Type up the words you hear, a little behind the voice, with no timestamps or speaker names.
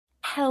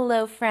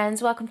Hello,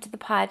 friends. Welcome to the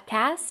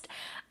podcast.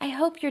 I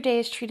hope your day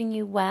is treating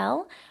you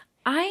well.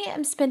 I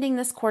am spending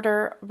this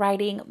quarter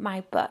writing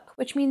my book,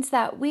 which means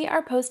that we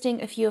are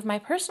posting a few of my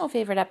personal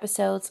favorite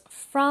episodes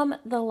from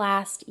the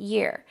last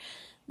year.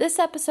 This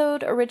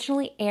episode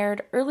originally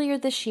aired earlier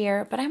this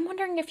year, but I'm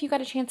wondering if you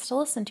got a chance to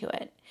listen to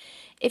it.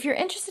 If you're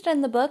interested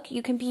in the book,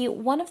 you can be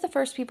one of the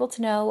first people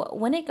to know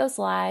when it goes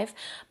live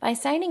by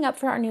signing up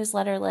for our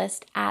newsletter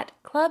list at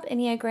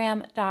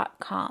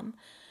clubenneagram.com.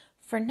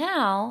 For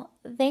now,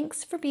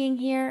 thanks for being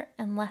here,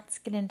 and let's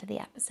get into the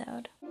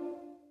episode.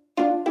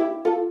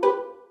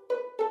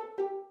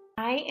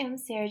 I am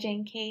Sarah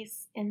Jane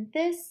Case, and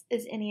this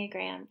is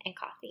Enneagram and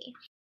Coffee.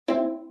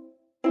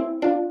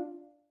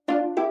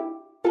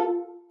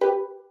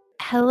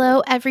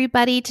 Hello,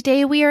 everybody.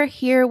 Today we are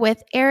here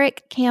with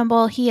Eric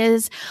Campbell. He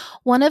is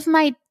one of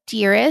my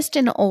dearest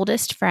and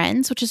oldest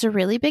friends, which is a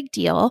really big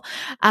deal.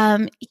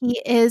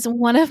 He's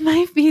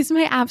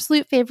my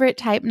absolute favorite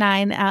type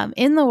 9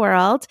 in the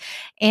world,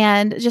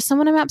 and just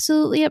someone I'm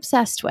absolutely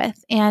obsessed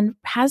with, and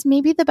has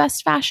maybe the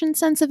best fashion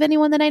sense of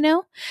anyone that I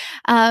know.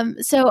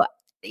 So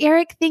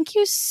Eric, thank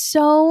you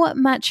so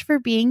much for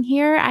being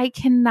here. I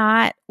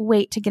cannot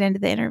wait to get into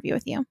the interview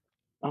with you.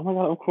 Oh my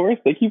God, of course.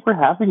 Thank you for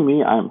having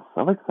me. I'm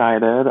so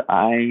excited.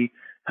 I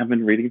have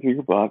been reading through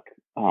your book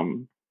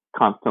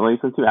constantly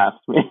since you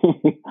asked me.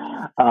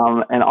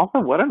 And also,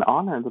 what an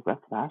honor, the best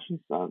fashion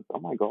sense. Oh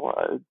my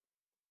God.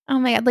 Oh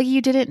my God, like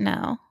you didn't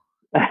know.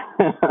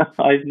 I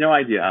have no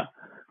idea.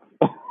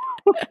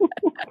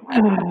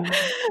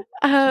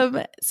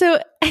 So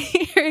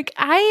Eric,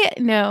 I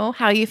know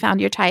how you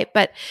found your type,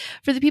 but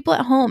for the people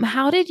at home,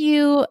 how did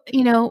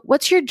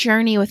what's your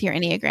journey with your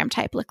Enneagram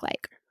type look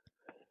like?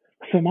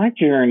 So my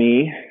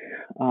journey,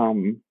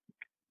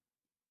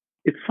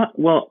 it's fun.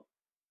 Well,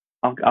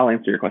 I'll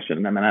answer your question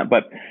in a minute,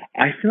 but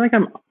I feel like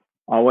I'm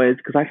always,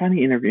 because I find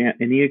the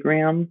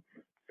Enneagram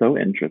so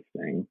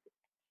interesting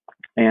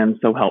and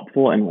so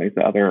helpful in ways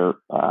that other,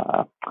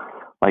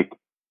 like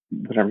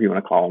whatever you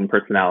want to call them,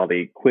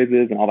 personality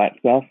quizzes and all that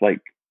stuff, like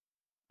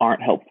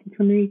aren't helpful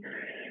to me.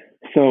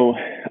 So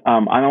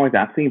I'm always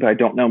asking, but I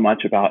don't know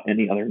much about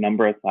any other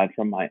number aside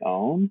from my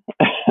own.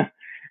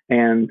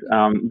 And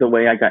the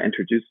way I got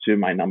introduced to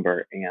my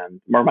number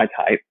or my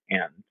type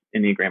and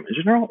Enneagram in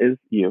general is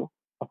you,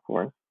 of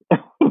course.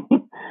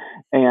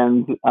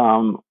 And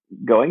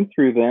going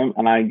through them,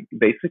 and I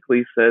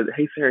basically said,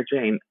 "Hey, Sarah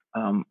Jane,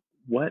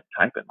 what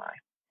type am I?"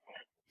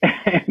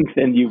 And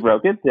then you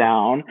broke it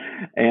down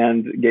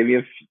and gave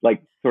me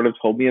sort of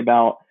told me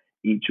about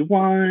each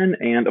one.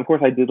 And of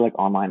course, I did like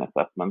online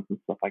assessments and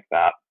stuff like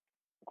that.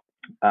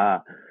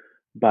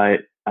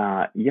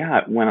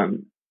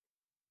 When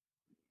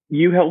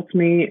you helped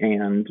me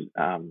and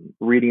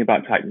reading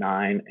about type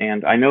 9,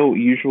 and I know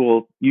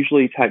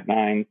usually type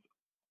 9s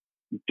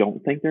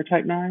don't think they're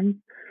type 9s,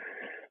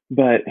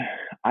 but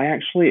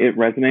it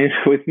resonated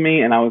with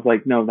me, and I was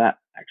like, no, that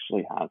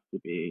actually has to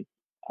be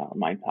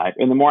my type.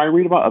 And the more I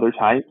read about other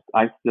types,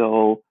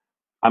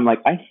 I'm like,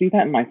 I see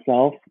that in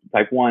myself,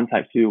 type 1,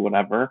 type 2,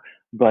 whatever.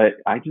 But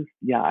I just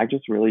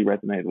really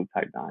resonated with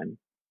type 9.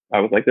 I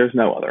was like, there's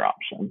no other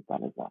option.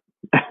 That is that.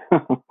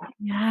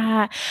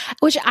 Yeah,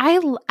 which I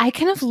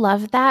kind of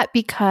love that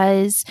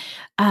because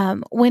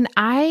when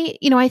I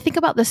think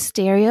about the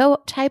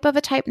stereotype of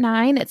a type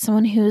 9, it's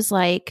someone who's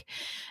like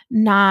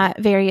not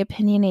very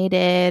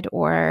opinionated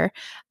or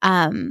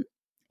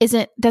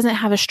doesn't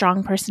have a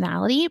strong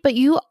personality, but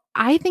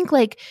I think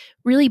like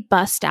really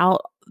bust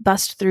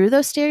through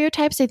those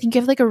stereotypes. I think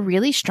you have like a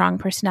really strong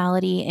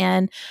personality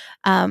and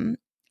a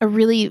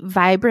really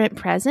vibrant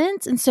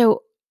presence, and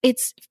so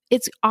it's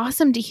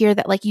awesome to hear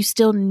that like you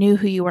still knew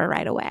who you were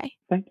right away.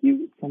 Thank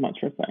you so much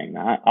for saying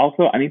that.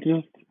 Also, I need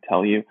to just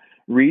tell you,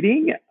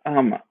 reading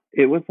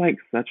it was like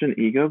such an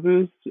ego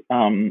boost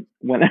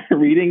when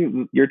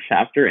reading your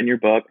chapter in your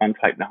book on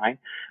type 9,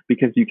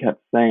 because you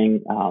kept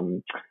saying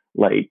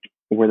like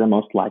we're the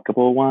most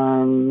likable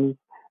ones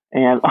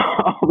and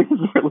all these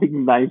really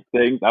nice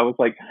things. I was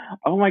like,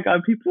 oh my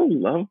God, people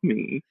love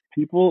me.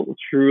 People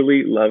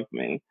truly love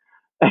me.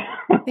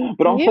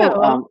 But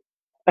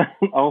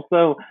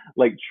also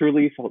like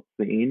truly felt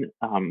seen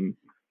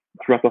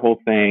throughout the whole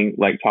thing,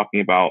 like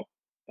talking about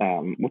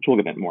which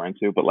we'll get more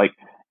into, but like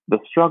the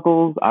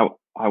struggles.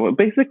 I would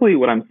basically,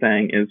 what I'm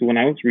saying is, when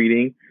I was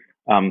reading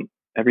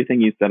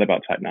everything you said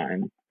about type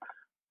 9,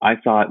 I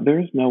thought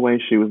there's no way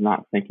she was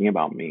not thinking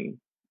about me.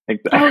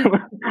 Exactly.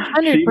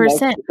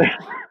 100%.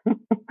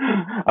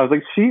 I was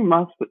like, she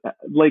must,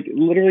 like,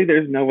 literally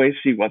there's no way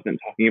she wasn't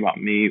talking about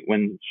me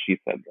when she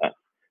said that.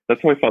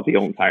 That's how I felt the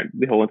whole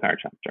entire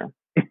chapter.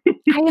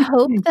 I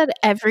hope that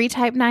every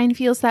type 9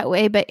 feels that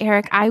way, but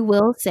Eric, I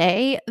will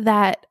say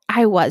that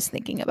I was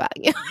thinking about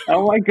you.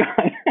 Oh my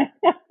God.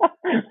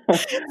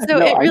 So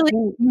no, it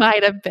really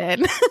might have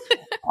been.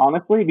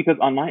 Honestly, because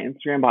on my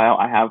Instagram bio,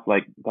 I have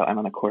like that I'm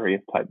an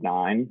Aquarius type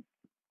 9.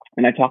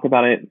 And I talk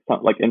about it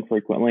like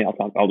infrequently.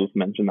 I'll just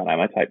mention that I'm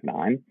a type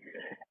 9.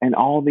 And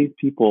all these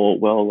people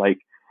will like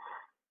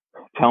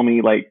tell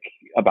me like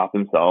about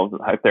themselves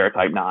if they're a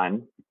type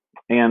 9.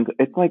 And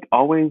it's like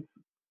always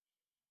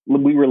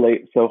we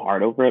relate so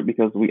hard over it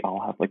because we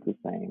all have like the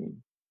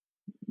same,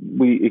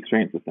 we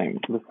experience the same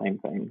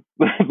thing,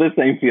 the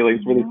same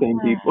feelings for the same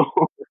Yeah. people.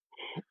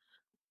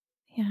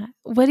 Yeah.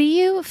 What do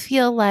you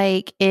feel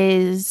like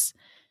is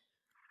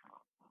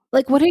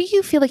like, what do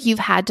you feel like you've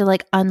had to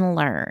like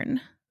unlearn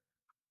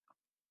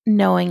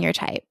knowing your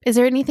type? Is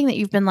there anything that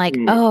you've been like,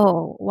 Hmm.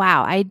 oh,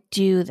 wow, I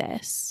do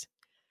this?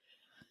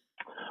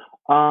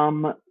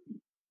 Um,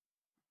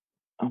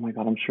 oh my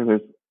God, I'm sure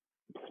there's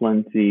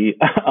plenty.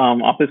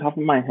 Off the top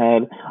of my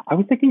head, I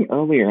was thinking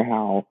earlier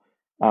how,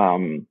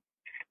 um,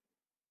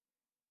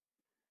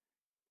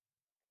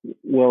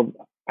 well,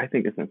 I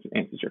think this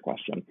answers your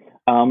question.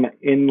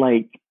 In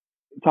like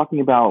talking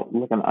about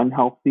like an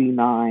unhealthy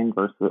nine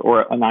versus,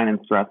 or a nine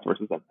in stress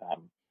versus a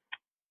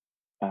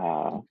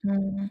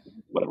Mm.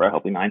 whatever, a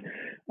healthy nine.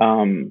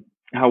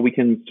 How we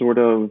can sort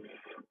of,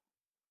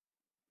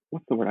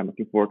 what's the word I'm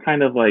looking for?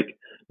 Kind of like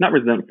not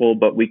resentful,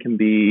 but we can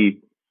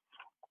be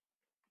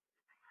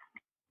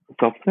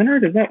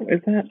self-centered. Is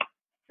that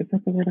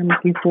the word I'm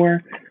looking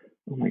for?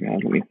 Oh my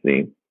God, let me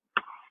see.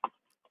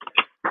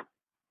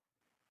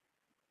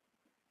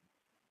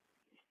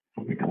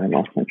 Oh my God, I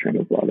lost my train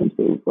of thought. I'm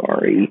so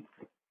sorry.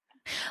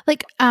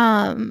 Like,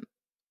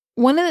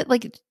 one of the,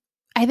 like,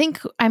 I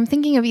think I'm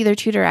thinking of either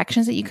two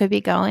directions that you could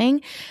be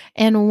going,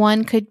 and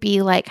one could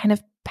be like kind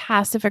of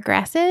passive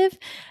aggressive,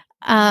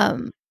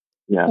 um,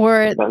 Yes,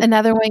 or that's,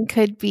 another one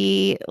could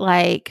be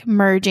like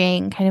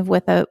merging kind of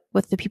with the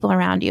people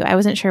around you. I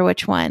wasn't sure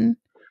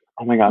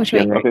oh my gosh, which way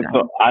yes. you were Okay, so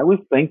going. I was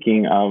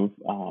thinking of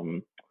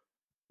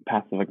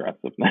passive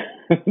aggressiveness,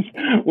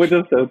 which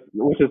is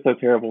so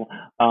terrible.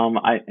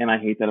 I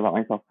hate that about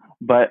myself.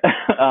 But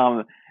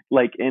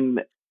like in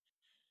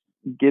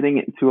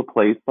getting to a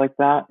place like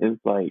that is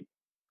like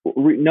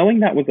knowing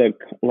that was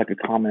a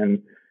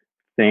common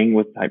thing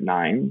with type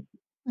 9.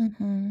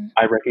 Mm-hmm.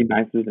 I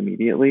recognized it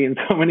immediately in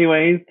so many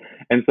ways.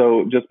 And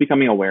so just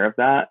becoming aware of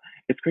that,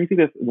 it's crazy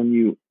that when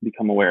you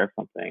become aware of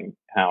something,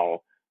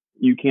 how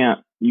you can't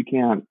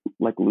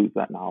like lose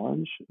that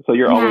knowledge. So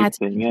you're Yeah, always it's,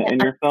 seeing you it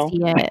can't in yourself.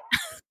 unsee it.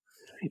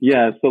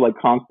 Yeah. So like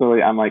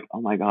constantly I'm like,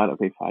 oh my God,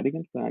 okay, fight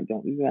against that.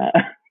 Don't do that.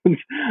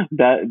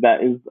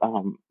 That is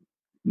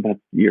that's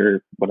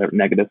your whatever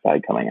negative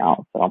side coming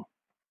out. So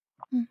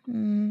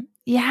Mhm.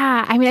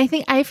 Yeah, I mean, I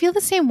think I feel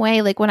the same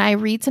way. Like when I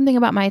read something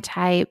about my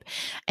type,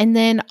 and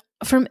then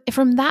from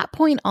that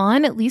point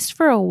on, at least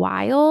for a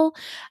while,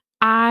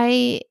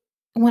 I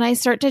when I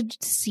start to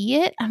see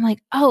it, I'm like,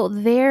 oh,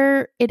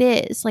 there it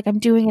is. Like I'm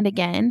doing it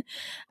again.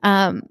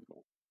 Um,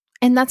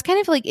 and that's kind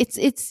of like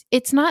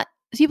it's not.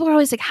 People are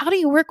always like, how do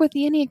you work with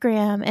the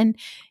Enneagram? And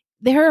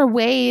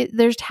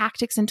there's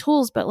tactics and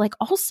tools, but like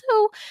also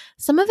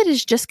some of it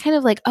is just kind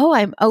of like, oh,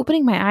 I'm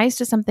opening my eyes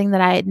to something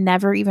that I had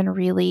never even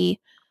really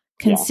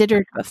yeah,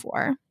 considered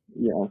before.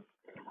 yeah,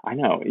 I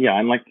know. Yeah,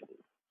 and like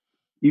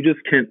you just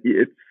can't.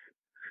 It's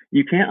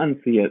you can't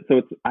unsee it. So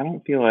it's I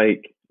don't feel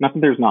like not that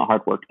there's not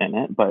hard work in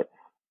it, but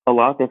a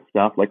lot of this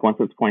stuff, like once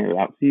it's pointed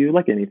out to you,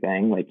 like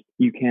anything, like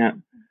you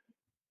can't.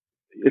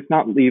 It's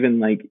not even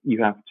like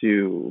you have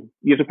to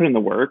put in the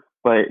work,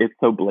 but it's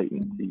so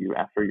blatant to you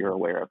after you're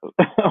aware of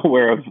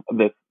aware of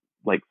this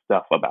like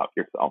stuff about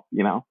yourself.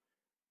 You know.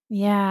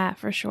 Yeah,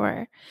 for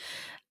sure.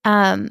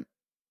 Um,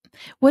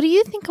 what do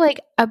you think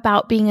like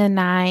about being a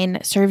nine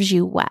serves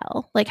you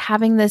well? Like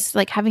having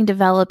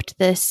developed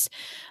this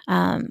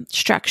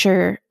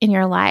structure in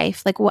your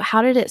life, like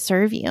how did it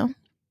serve you?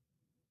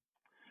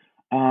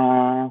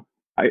 Uh,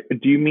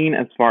 do you mean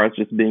as far as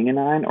just being a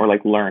nine, or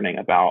like learning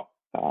about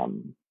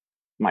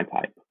my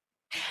type?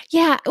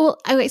 Yeah, well,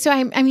 okay, so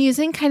I'm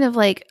using kind of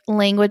like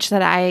language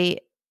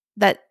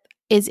that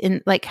is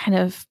in like kind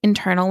of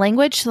internal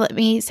language. So let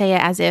me say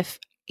it as if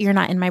you're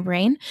not in my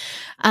brain.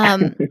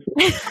 Um,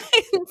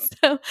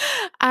 so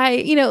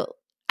I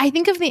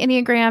think of the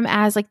Enneagram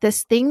as like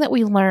this thing that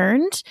we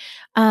learned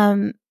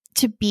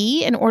to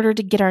be in order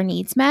to get our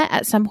needs met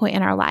at some point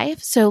in our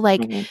life. So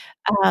like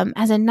Hmm.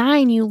 as a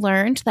nine, you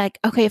learned like,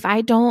 okay, if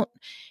I don't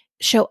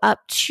show up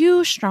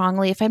too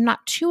strongly, if I'm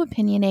not too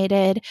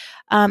opinionated,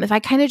 if I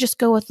kind of just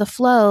go with the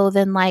flow,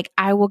 then like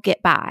I will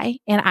get by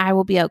and I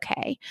will be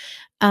okay.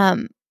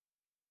 Um,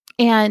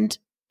 and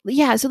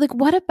yeah, so like,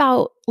 what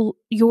about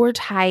your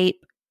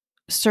type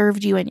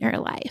served you in your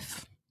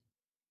life?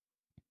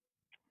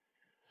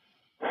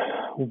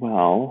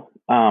 Well,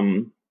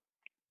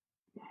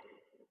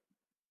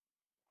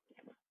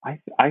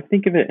 I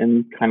think of it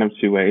in kind of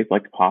two ways,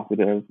 like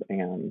positive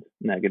and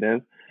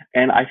negative.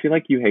 And I feel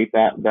like you hate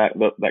that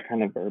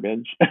kind of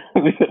verbiage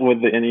with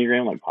the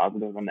Enneagram, like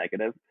positive and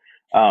negative.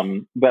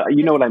 But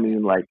you know what I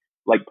mean, like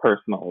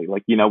personally,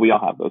 like we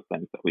all have those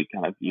things that we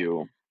kind of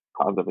view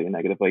positively and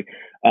negatively.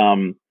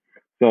 Um,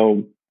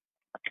 so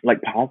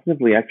like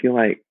positively, I feel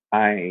like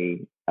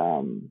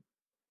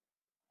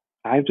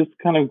I've just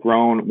kind of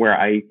grown where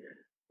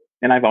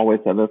and I've always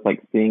said this,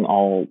 like seeing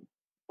all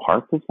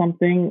parts of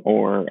something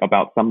or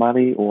about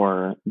somebody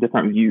or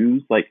different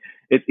views, like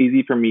it's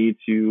easy for me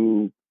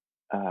to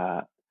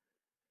uh,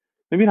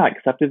 maybe not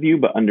accept a view,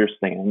 but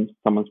understand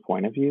someone's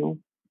point of view,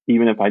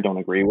 even if I don't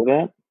agree with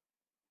it.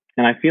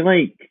 And I feel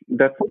like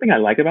that's something I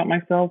like about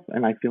myself,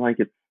 and I feel like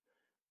it's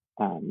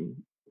um,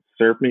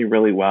 served me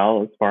really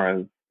well as far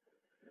as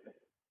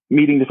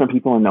meeting different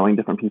people and knowing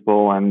different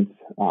people and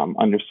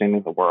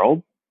understanding the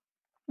world.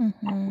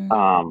 Mm-hmm.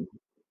 Um,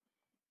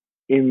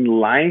 in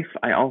life,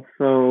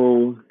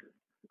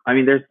 I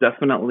mean, there's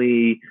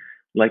definitely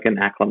like an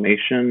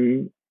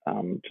acclamation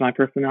to my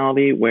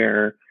personality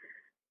where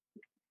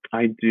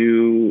I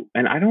do,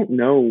 and I don't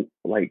know,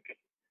 like,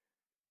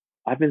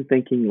 I've been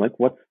thinking, like,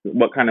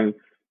 what kind of,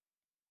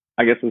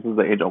 I guess this is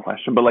the age old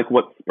question, but like,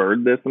 what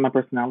spurred this in my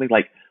personality?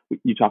 Like,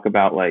 you talk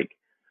about like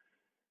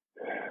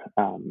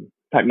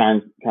type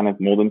nines kind of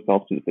mold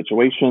themselves to the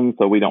situation,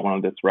 so we don't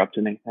want to disrupt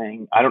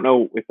anything. I don't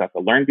know if that's a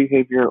learned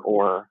behavior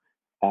or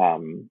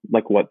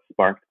like what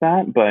sparked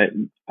that, but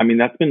I mean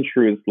that's been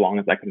true as long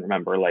as I can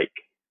remember. Like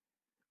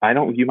I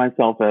don't view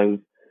myself as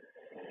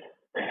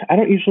I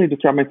don't usually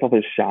describe myself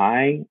as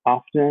shy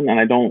often, and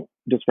I don't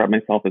describe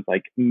myself as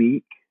like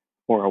meek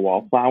or a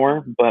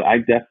wallflower, but I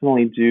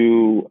definitely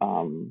do,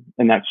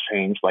 and that's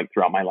changed like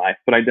throughout my life.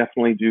 But I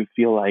definitely do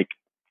feel like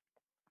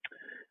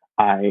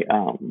I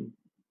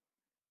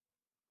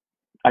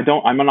I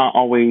don't. I'm not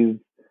always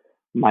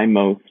my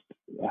most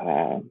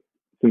uh,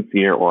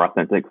 sincere or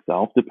authentic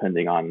self,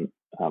 depending on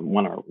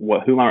when or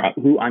what who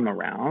I'm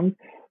around,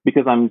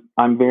 because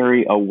I'm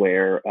very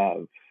aware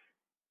of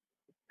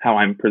how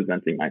I'm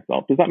presenting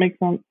myself. Does that make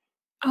sense?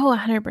 Oh,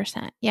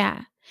 100%.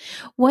 Yeah.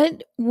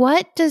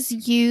 What does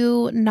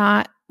you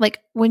not like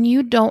when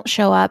you don't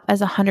show up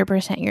as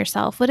 100%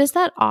 yourself? What does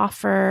that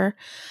offer?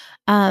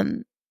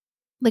 Um,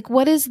 like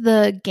what is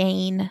the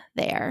gain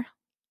there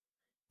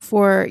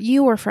for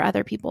you or for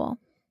other people?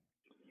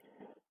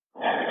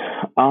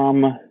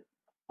 Um,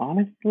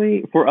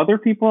 Honestly, for other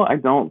people, I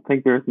don't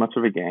think there's much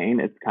of a gain.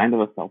 It's kind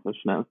of a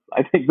selfishness.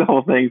 I think the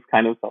whole thing's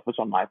kind of selfish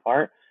on my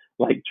part,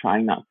 like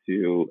trying not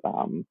to.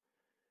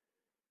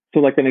 So,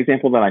 like an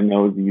example that I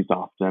know is used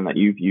often that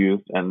you've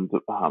used, and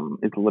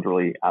it's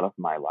literally out of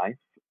my life,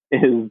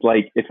 is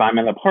like if I'm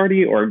at a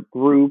party or a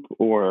group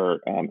or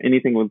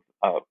anything with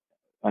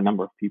a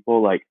number of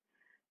people, like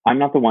I'm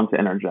not the one to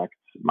interject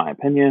my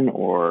opinion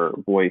or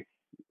voice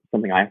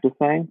something I have to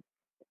say,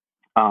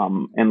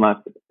 unless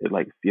it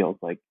like feels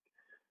like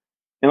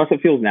unless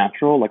it feels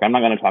natural. Like I'm not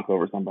going to talk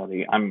over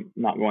somebody. I'm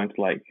not going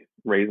to like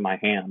raise my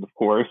hand, of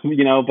course,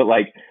 but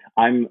like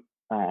I'm,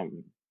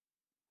 um,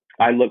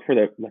 I look for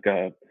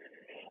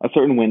a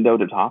certain window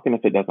to talk. And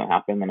if it doesn't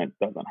happen, then it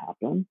doesn't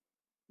happen.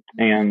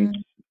 And,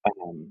 Mhm.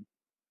 um,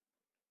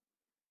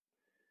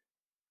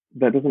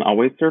 that doesn't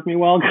always serve me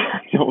well.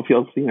 I don't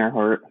feel seen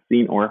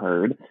or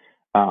heard.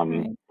 Um,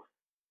 Right.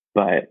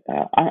 but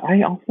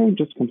I also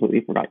just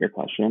completely forgot your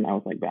question. I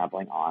was like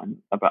babbling on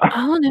about.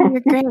 Oh, no,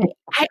 you're great.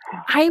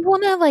 I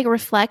wanna, like,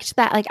 reflect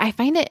that, like, I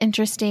find it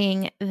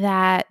interesting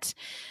that,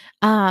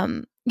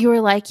 you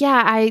were like,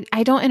 "Yeah,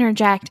 I don't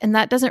interject, and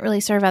that doesn't really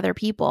serve other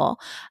people."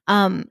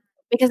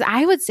 Because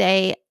I would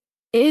say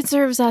it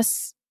serves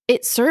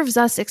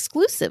us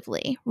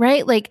exclusively,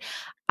 right? Like,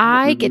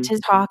 I get Mhm. to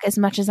talk as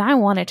much as I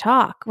wanna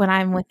talk when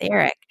I'm with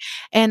Eric,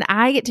 and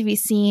I get to be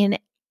seen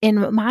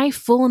in my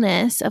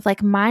fullness of,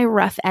 like, my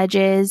rough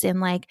edges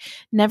and, like,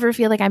 never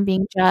feel like I'm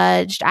being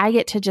judged. I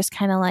get to just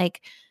kinda,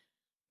 like,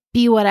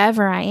 be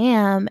whatever I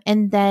am,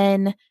 and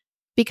then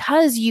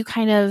because you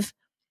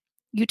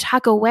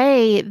tuck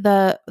away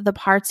the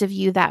parts of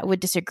you that would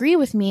disagree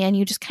with me and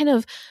you just kind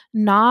of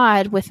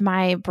nod with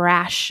my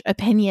brash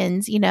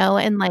opinions,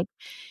 and like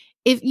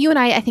if you and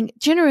I think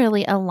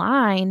generally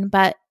align,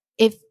 but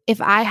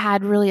if I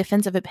had really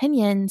offensive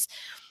opinions,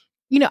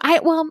 I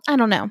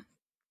don't know.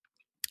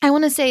 I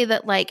want to say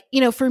that like,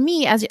 for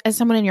me as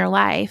someone in your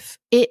life,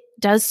 it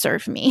does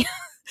serve me.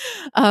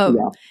 um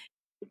Yeah.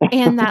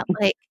 and that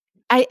like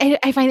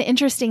I find it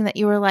interesting that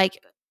you were like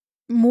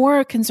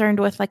more concerned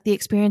with like the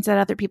experience that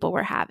other people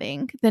were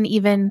having than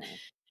even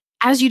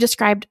as you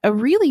described a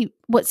really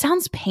what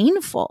sounds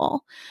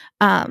painful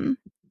um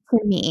to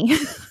me.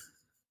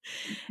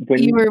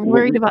 You when were when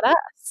worried you about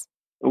us.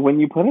 When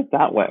you put it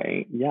that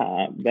way,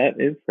 yeah, that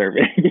is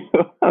serving.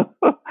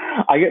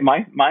 I get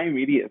my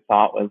immediate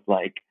thought was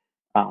like,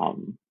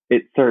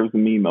 it serves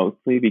me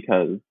mostly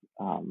because,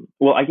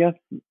 well, I guess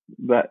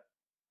that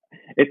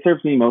it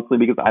serves me mostly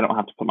because I don't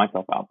have to put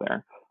myself out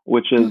there,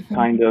 which is Mhm,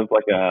 kind of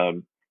like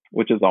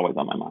which is always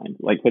on my mind.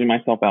 Like putting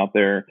myself out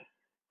there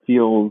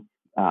feels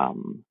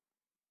um,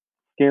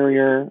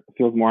 scarier,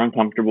 feels more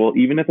uncomfortable,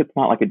 even if it's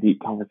not like a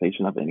deep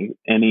conversation of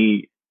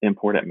any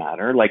important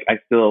matter. Like I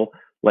still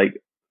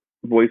like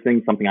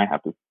voicing something I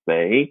have to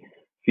say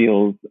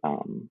feels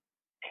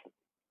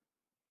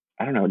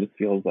I don't know, it just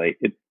feels like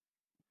it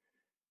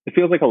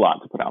feels like a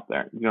lot to put out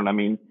there. You know what I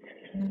mean?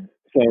 mhm.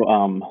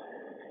 So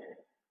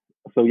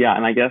so yeah,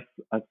 and I guess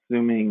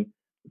assuming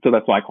so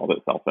that's why I called it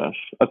selfish.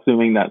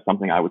 Assuming that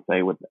something I would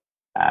say would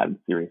add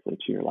seriously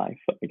to your life,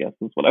 I guess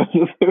is what I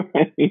was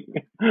assuming.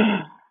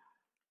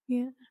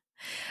 Yeah.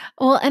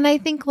 Well, and I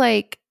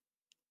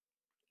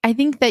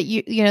think that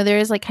there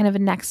is like kind of a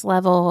next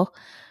level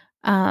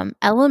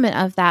element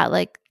of that,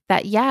 like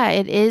that, yeah,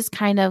 it is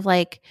kind of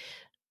like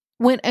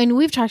and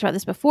we've talked about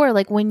this before,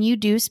 like when you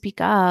do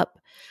speak up,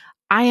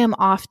 I am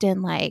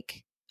often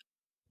like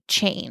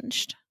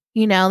changed,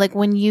 like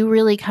when you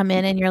really come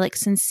in and you're like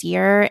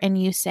sincere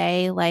and you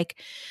say like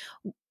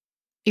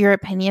your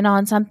opinion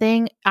on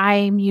something,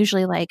 I'm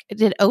usually like,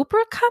 did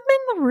Oprah come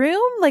in the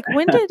room? Like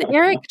when did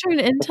Eric turn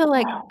into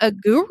like a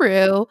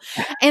guru?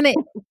 And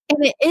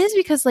it is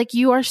because like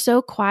you are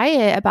so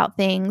quiet about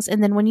things.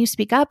 And then when you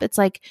speak up, it's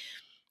like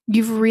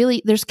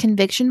there's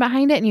conviction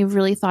behind it and you've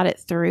really thought it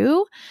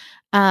through.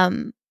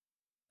 And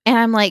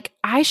I'm like,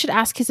 I should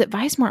ask his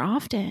advice more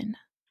often.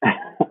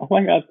 Oh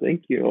my God,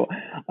 thank you.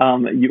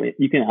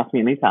 You can ask me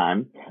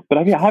anytime. But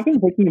I've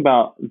been thinking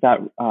about that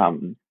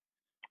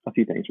a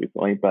few things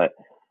recently, but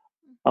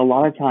a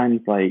lot of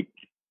times, like,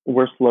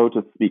 we're slow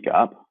to speak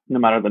up. No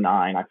matter the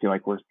nine, I feel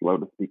like we're slow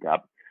to speak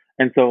up.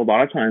 And so a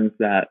lot of times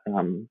that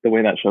the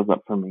way that shows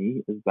up for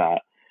me is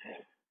that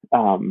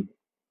um,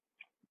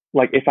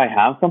 like if I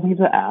have something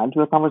to add to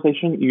the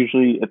conversation,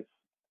 usually it's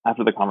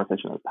after the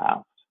conversation has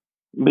passed.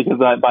 Because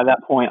by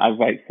that point, I've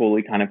like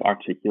fully kind of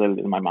articulated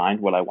in my mind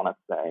what I want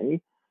to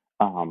say.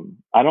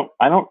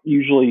 I don't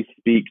usually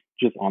speak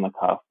just on the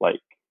cuff, like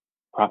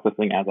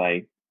processing as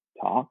I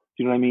talk.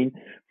 Do you know what I mean?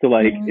 So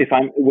like Mhm. if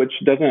which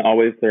doesn't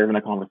always serve in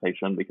a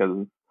conversation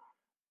because,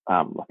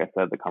 like I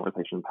said, the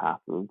conversation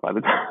passes by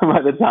the time,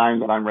 by the time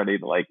that I'm ready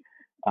to like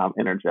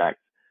interject,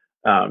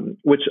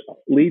 which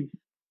leads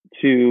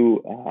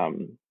to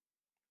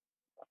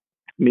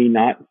me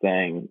not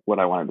saying what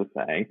I wanted to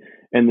say,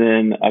 and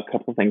then a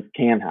couple of things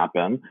can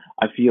happen.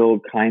 I feel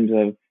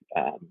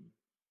um,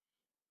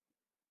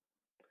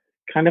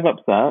 kind of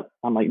upset.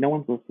 I'm like, no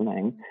one's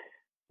listening.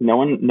 No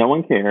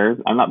one cares.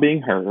 I'm not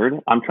being heard.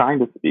 I'm trying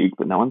to speak,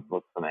 but no one's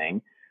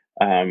listening,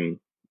 um,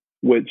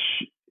 which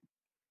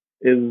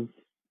is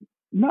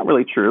not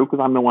really true because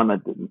I'm the one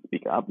that didn't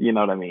speak up. You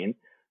know what I mean?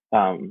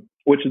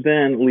 Which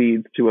then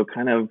leads to a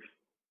kind of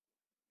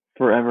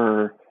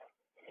forever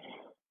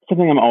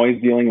something I'm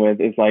always dealing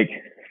with is like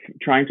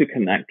trying to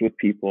connect with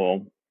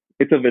people.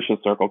 It's a vicious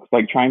circle because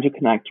like trying to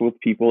connect with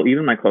people,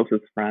 even my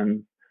closest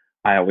friends,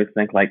 I always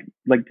think like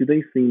do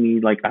they see me?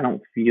 Like I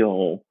don't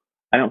feel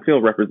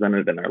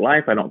represented in their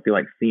life. I don't feel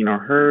like seen or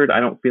heard. I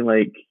don't feel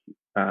like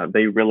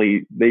they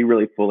really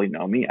fully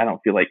know me. I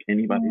don't feel like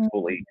anybody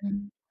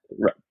Mhm.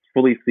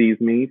 fully sees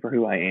me for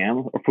who I am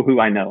or for who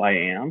I know I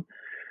am.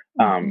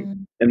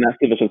 Mhm. And that's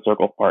the vicious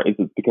circle part is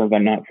it's because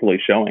I'm not fully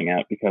showing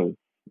it because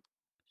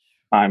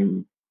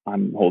I'm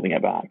I'm holding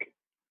it back.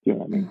 Do you know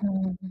what I mean?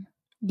 Mhm.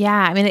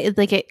 Yeah, I mean,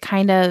 it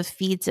kind of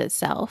feeds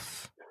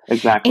itself.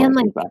 Exactly, And,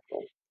 like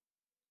exactly.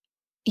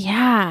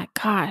 yeah,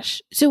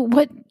 gosh. So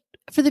what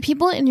for the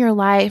people in your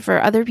life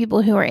or other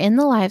people who are in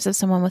the lives of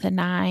someone with a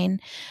 9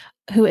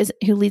 who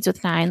leads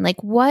with 9, like,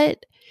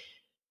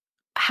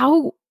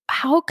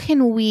 how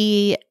can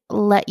we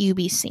let you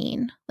be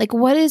seen? Like,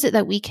 what is it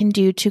that we can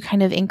do to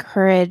kind of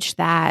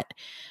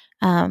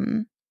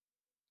um,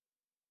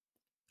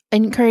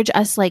 encourage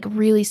us, like,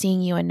 really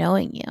seeing you and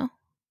knowing you?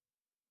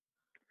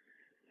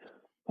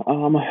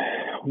 Um,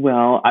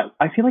 well,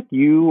 I feel like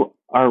you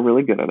are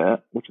really good at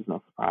it, which is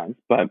no surprise,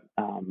 but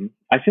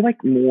I feel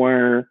like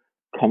more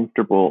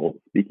comfortable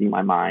speaking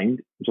my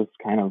mind, just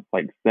kind of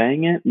like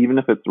saying it, even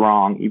if it's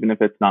wrong, even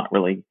if it's not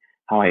really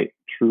how I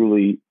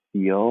truly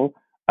feel.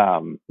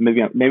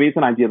 Maybe it's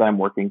an idea that I'm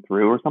working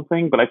through or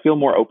something, but I feel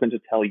more open to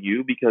tell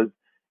you because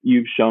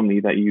you've shown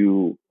me that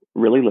you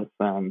really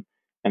listen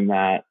and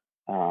that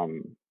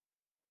um,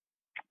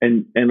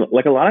 and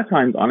like a lot of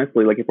times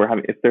honestly like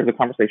if there's a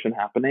conversation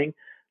happening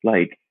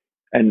like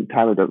and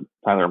Tyler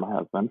my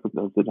husband for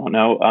those that don't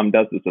know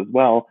does this as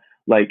well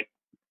like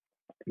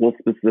will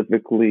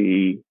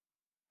specifically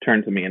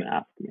turn to me and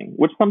ask me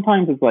which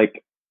sometimes is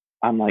like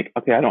I'm like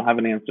okay I don't have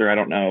an answer I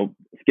don't know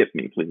skip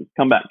me please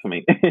come back to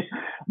me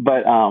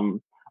but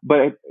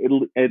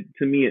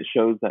to me it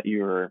shows that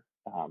you're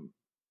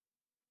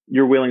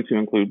willing to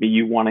include me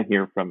you want to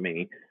hear from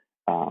me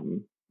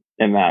um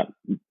and that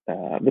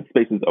the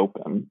space is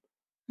open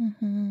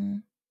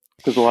Mhm.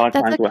 because a lot of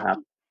That's times a what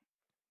happens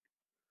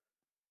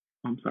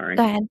I'm sorry.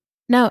 Go ahead.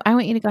 No, I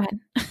want you to go ahead.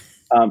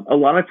 A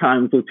lot of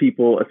times with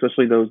people,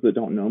 especially those that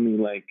don't know me,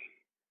 like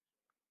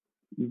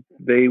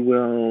they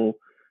will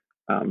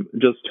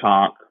just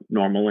talk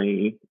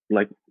normally,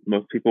 like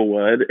most people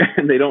would,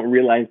 and they don't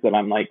realize that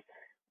I'm like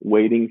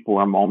waiting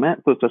for a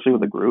moment. So especially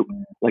with a group,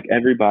 Mhm. like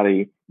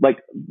everybody,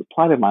 like the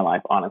plight of my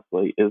life,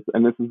 honestly, is,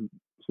 and this is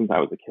since I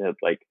was a kid,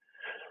 like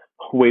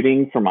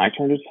waiting for my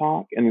turn to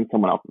talk and then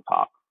someone else to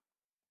talk,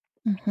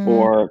 Mhm.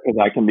 or because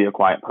I can be a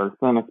quiet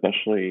person,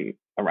 especially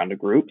around a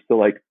group. So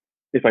like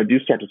if I do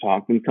start to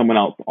talk, then someone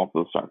else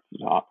also starts to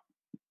talk.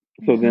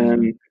 So Mhm.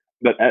 then,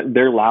 but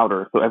they're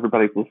louder, so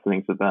everybody's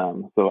listening to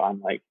them. So I'm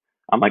like,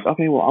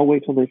 okay, well, I'll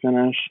wait till they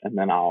finish, and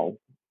then I'll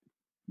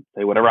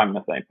say whatever I'm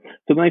gonna say.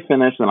 So then they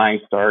finish, and I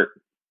start,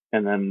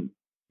 and then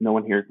no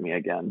one hears me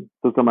again.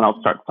 So someone else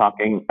starts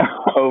talking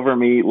over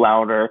me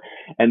louder,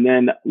 and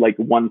then like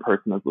one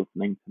person is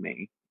listening to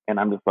me, and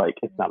I'm just like,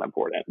 it's not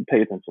important.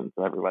 Pay attention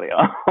to everybody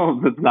else.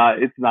 It's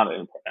not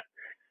important.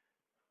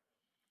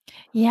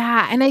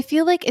 Yeah. And I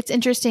feel like it's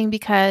interesting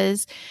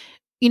because,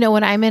 you know,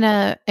 when I'm in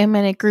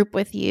a group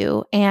with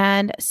you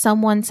and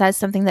someone says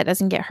something that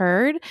doesn't get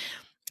heard,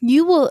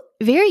 you will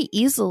very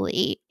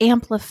easily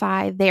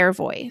amplify their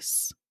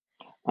voice.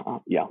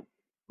 Yeah.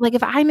 Like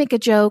if I make a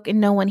joke and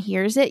no one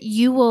hears it,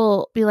 you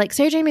will be like,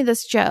 Sarah Jane made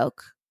this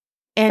joke.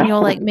 And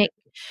you'll like make,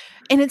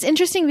 and it's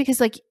interesting because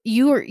like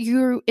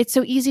it's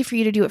so easy for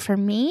you to do it for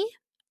me,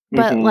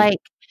 but hmm like,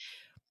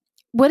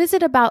 what is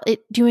it about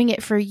it doing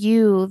it for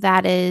you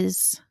that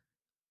is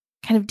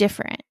kind of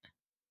different?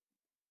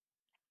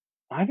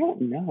 I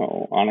don't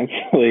know,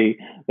 honestly.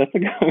 That's a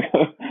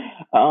good.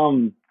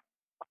 um,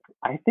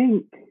 I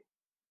think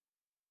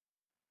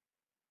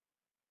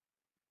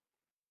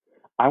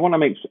I want to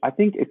make. I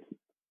think it's.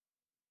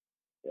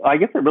 I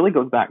guess it really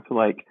goes back to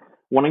like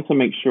wanting to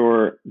make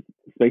sure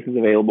space is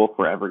available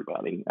for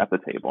everybody at the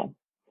table.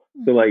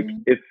 So like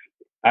Mhm. if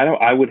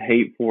I would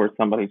hate for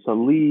somebody to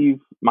leave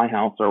my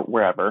house or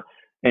wherever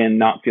and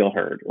not feel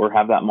heard or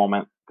have that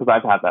moment because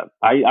I've had that.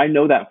 I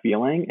know that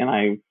feeling and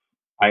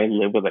I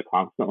live with it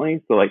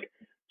constantly. So like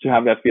to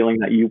have that feeling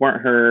that you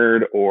weren't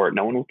heard or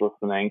no one was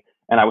listening,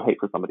 and I would hate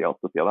for somebody else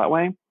to feel that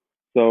way.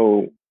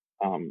 So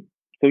um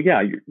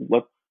yeah,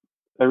 let's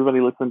everybody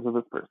listen to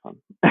this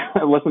person.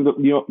 Listen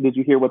to did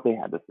you hear what they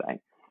had to say?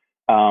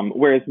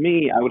 Whereas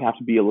me, I would have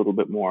to be a little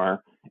bit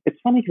more. It's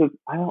funny because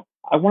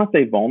I want to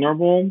say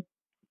vulnerable,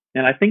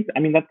 and I think, I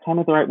mean, that's kind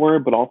of the right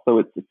word, but also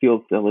it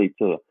feels silly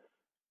to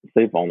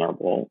say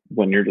vulnerable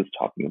when you're just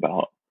talking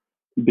about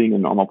being a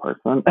normal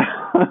person,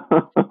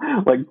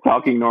 like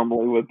talking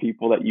normally with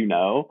people that you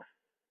know.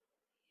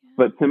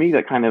 But to me,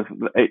 that kind of,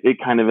 it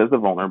kind of is a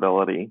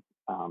vulnerability.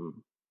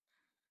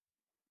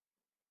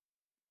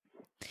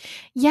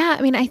 Yeah,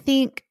 I mean, I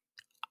think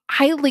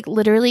I like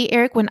literally,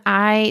 Eric,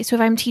 so if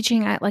I'm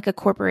teaching at like a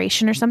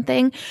corporation or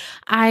something,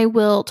 I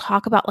will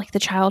talk about like the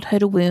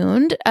childhood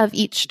wound of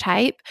each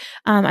type.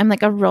 I'm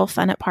like a real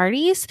fun at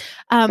parties.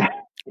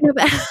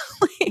 About,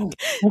 like,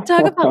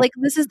 talk about like,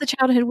 this is the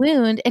childhood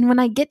wound. And when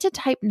I get to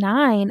type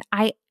 9,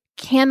 I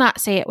cannot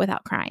say it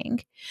without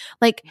crying.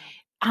 Like,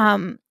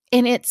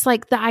 and it's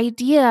like the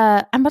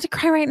idea, I'm about to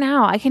cry right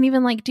now. I can't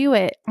even like do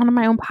it on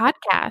my own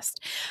podcast.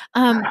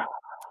 Um,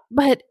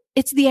 but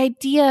it's the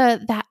idea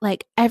that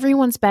like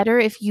everyone's better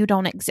if you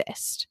don't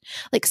exist.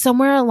 Like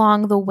somewhere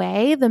along the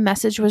way, the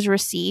message was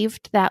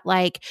received that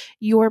like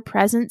your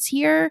presence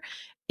here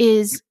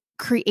is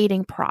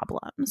creating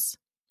problems.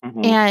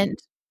 hmm And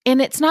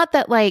it's not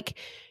that like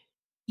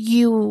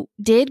you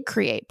did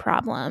create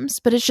problems,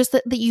 but it's just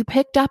that you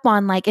picked up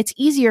on like it's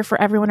easier for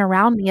everyone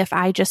around me if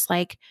I just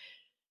like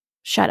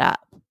shut up.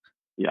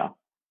 Yeah,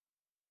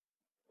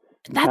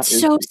 That's that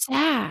is so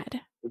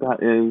sad.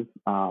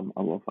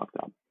 a little fucked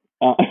up.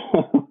 Uh,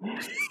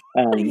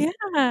 um,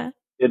 Yeah.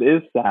 it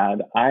is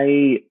sad.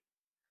 I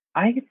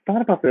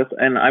thought about this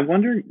and I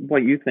wonder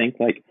what you think,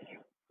 like,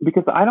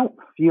 because I don't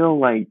feel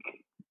like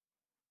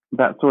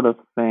that sort of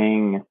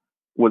thing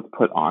was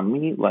put on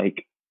me.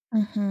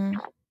 Mhm.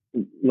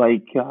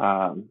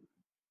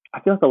 I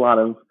feel like a lot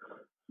of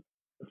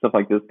stuff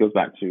like this goes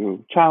back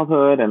to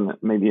childhood and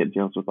maybe it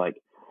deals with like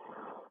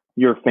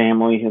your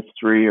family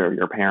history or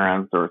your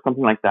parents or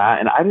something like that.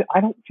 And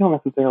I don't feel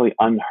necessarily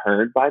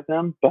unheard by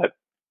them, but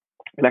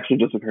it actually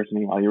just occurred to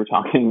me while you were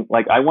talking.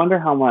 Like, I wonder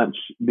how much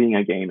being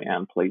a gay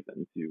man plays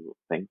into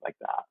things like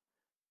that.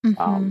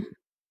 Mhm.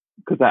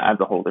 Because that adds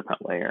a whole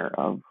different layer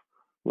of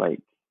like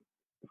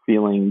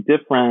feeling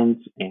different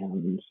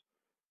and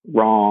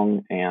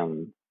wrong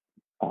and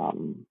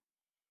um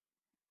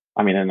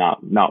I mean and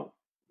not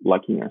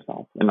liking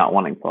yourself and not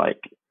wanting to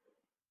like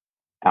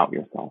out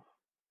yourself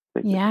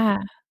basically. Yeah.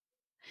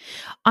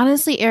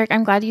 Honestly, Eric,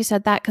 I'm glad you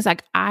said that because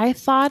like I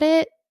thought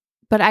it,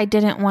 but I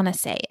didn't want to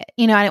say it.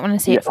 You know, I didn't want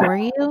to say Yeah. it for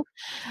you.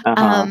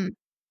 Uh-huh. Um,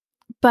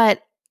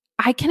 but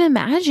I can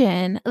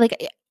imagine like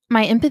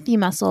my empathy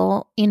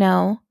muscle, you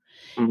know,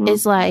 hmm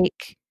is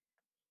like,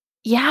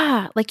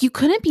 yeah, like you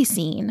couldn't be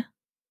seen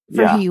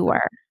for who Yeah. you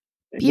were.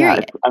 Yeah,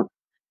 Period. it's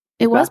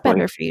It was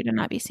exactly better for you to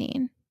not be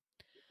seen.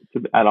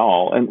 at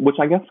all. And which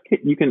I guess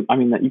you can I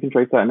mean that you can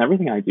trace that in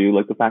everything I do,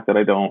 like the fact that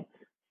I don't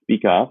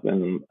speak up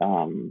and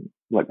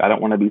like I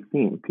don't want to be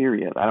seen,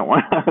 period. I don't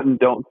want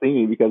don't see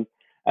me because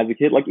as a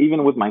kid, like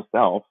even with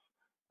myself,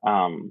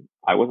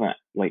 I wasn't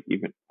like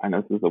even I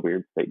know this is a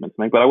weird statement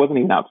to make, but I wasn't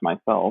even out to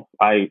myself.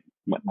 I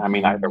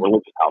mean I have a Mhm.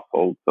 religious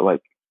household, so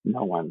like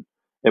no one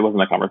it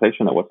wasn't a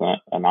conversation, it wasn't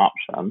an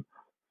option.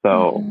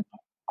 So Mhm.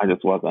 I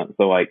just wasn't.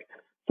 So like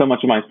so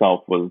much of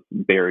myself was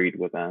buried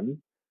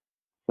within.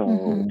 So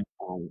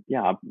Mhm.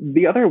 yeah,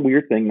 the other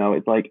weird thing though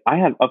is like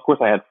of course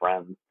I had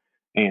friends,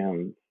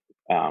 and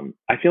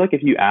I feel like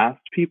if you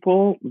asked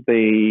people,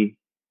 they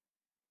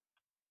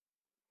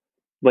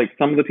like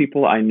some of the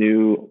people I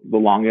knew the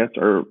longest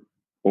or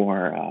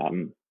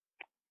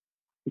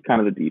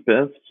kind of the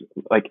deepest,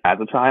 like as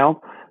a child,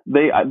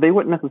 they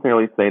wouldn't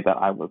necessarily say that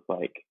I was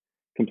like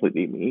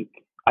completely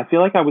meek. I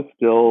feel like I was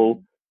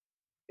still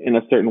in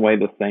a certain way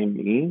the same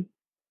me.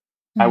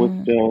 I was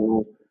Mhm.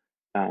 still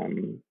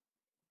um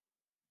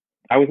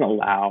I wasn't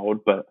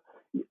loud, but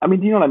I mean,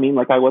 do you know what I mean?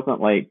 Like, I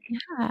wasn't like,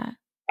 Yeah.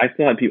 I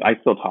still had people, I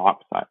still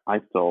talked, I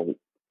still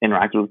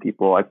interacted with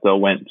people, I still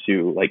went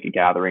to like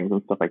gatherings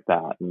and stuff like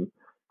that and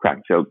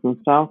cracked jokes and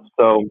stuff.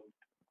 So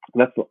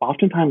that's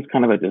oftentimes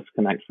kind of a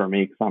disconnect for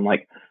me because I'm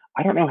like,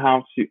 I don't know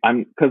how to,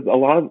 because a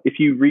lot of, if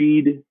you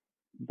read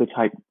the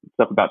type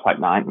stuff about type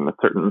 9 in a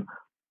certain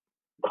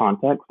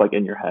context, like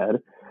in your head,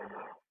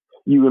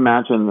 you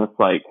imagine this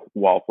like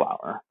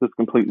wallflower, this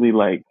completely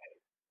like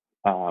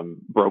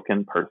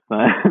broken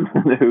person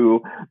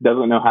who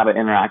doesn't know how to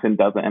interact and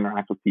doesn't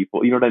interact with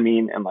people. You know what I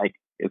mean? And like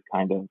is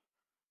kind of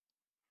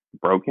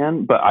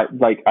broken. But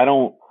I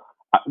don't.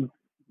 I,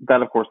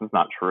 that of course is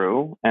not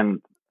true, and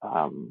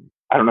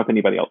I don't know if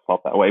anybody else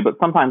felt that way. But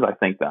sometimes I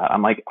think that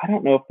I'm like, I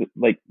don't know if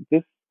like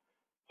this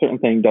certain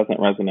thing doesn't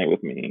resonate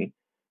with me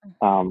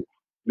um,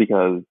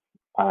 because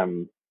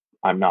I'm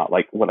I'm not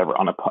like whatever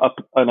on a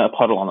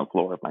puddle on the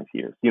floor of my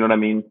tears. You know what I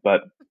mean?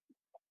 But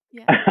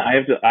Yeah.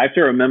 I have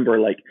to remember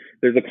like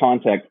there's a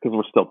context because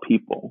we're still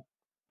people.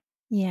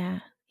 Yeah.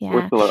 We're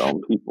Yeah. still our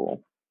own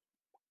people.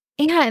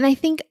 Yeah. And I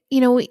think,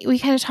 we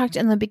kind of talked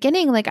in the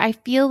beginning, like, I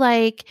feel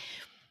like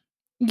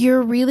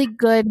you're really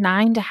good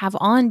 9 to have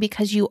on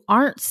because you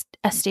aren't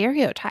a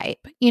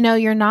stereotype.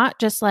 You're not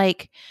just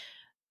like,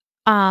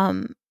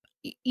 um,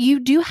 you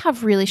do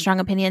have really strong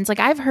opinions. Like,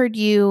 I've heard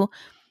you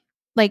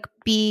like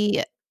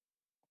be,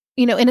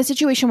 in a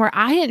situation where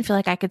I didn't feel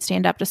like I could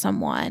stand up to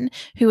someone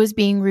who was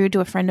being rude to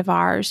a friend of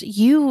ours.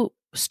 You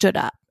stood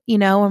up,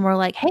 and we're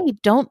like, hey,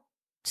 don't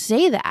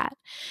say that.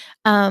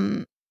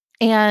 Um,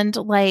 and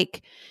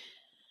like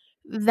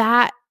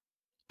that,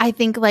 I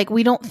think like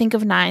we don't think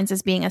of 9s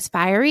as being as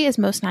fiery as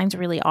most 9s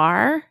really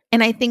are.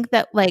 And I think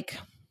that like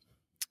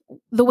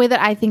the way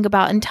that I think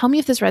about, and tell me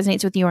if this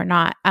resonates with you or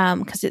not,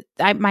 because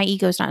my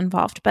ego's not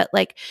involved, but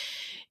like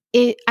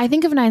I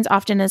think of 9s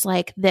often as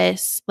like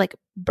this like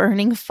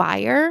burning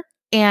fire,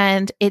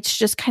 and it's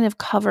just kind of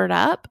covered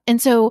up.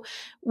 And so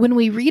when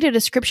we read a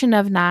description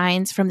of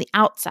 9s from the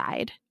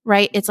outside,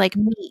 right, it's like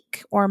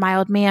meek or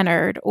mild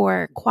mannered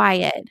or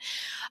quiet.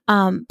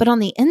 But on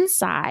the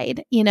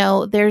inside,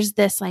 there's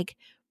this like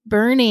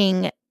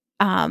burning,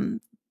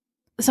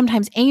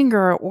 sometimes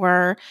anger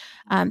or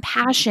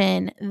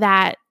passion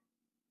that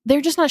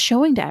they're just not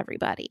showing to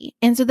everybody.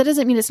 And so that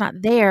doesn't mean it's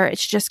not there.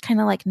 It's just kind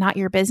of like not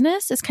your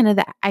business. It's kind of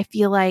that I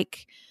feel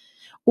like,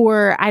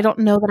 or I don't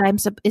know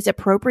that it's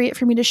appropriate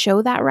for me to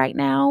show that right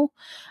now.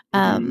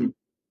 Mm-hmm.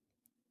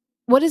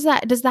 What is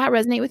that? Does that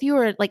resonate with you,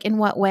 or like in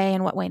what way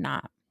and what way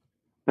not?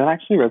 That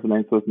actually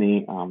resonates with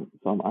me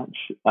so much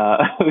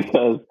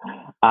because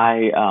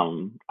I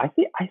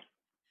think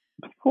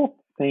people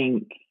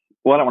think,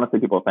 well, I don't want to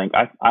say people think,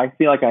 I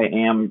feel like I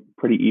am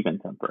pretty even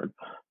tempered,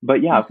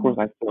 but yeah, of Mhm. course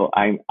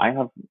I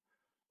have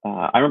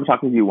I remember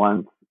talking to you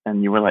once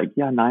and you were like,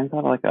 yeah, 9s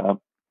have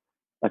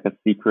like a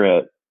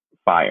secret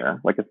fire,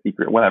 like a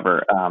secret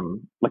whatever,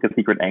 like a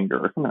secret anger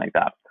or something like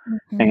that.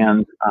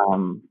 Mhm.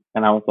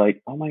 And I was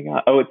like, oh my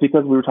God. Oh, it's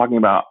because we were talking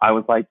about, I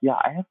was like, yeah,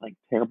 I have like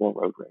terrible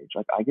road rage.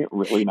 Like I get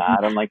really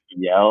mad and like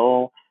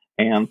yell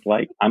and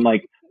like I'm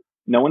like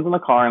no one's in the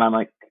car and I'm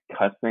like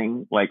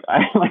cussing, like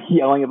I'm like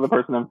yelling at the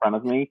person in front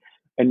of me.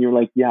 And you're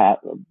like, yeah,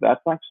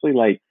 that's actually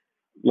like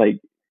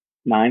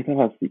 9s have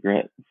a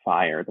secret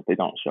fire that they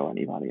don't show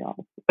anybody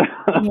else.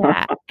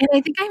 Yeah. And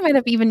I think I might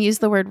have even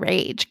used the word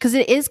rage because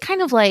it is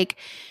kind of like,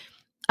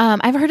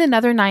 I've heard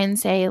another 9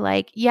 say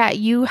like, yeah,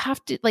 you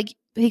have to like,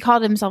 he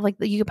called himself like,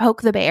 you can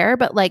poke the bear,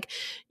 but like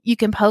you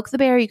can poke the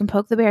bear, you can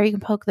poke the bear, you can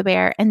poke the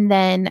bear, and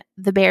then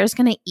the bear's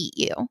going to eat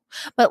you.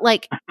 But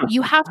like,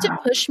 you have to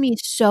push me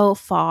so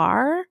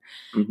far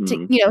to,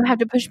 hmm have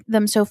to push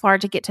them so far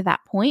to get to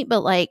that point.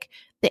 But like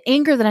the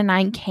anger that a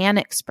 9 can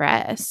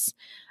express,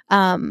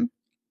 um,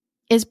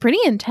 is pretty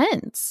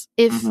intense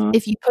hmm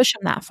if you push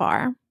them that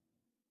far.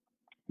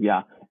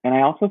 Yeah. And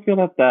I also feel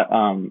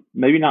that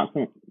maybe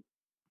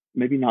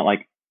not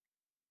like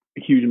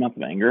huge amounts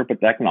of anger,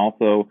 but that can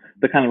also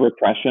the kind of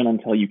repression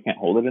until you can't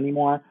hold it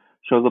anymore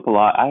shows up a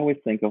lot. I always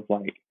think of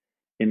like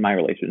in my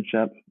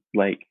relationship,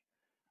 like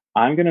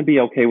I'm gonna be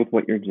okay with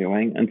what you're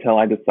doing until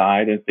I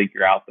decide and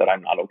figure out that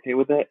I'm not okay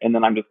with it, and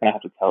then I'm just gonna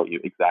have to tell you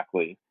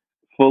exactly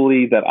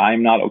fully that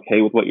I'm not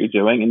okay with what you're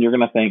doing, and you're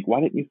gonna think,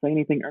 why didn't you say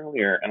anything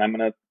earlier? And I'm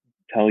gonna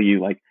tell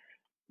you like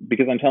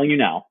because I'm telling you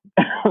now.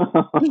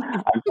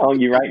 I'm telling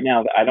you right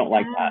now that I don't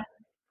like that.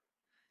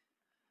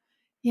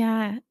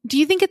 Yeah. Yeah. Do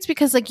you think it's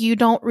because like you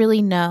don't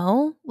really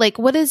know? Like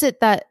what is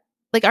it that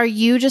like are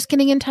you just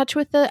getting in touch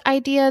with the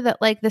idea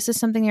that like this is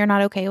something you're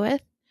not okay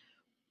with?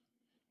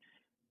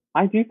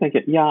 I do think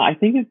it. Yeah, I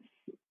think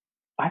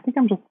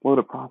I'm just slow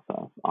to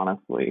process,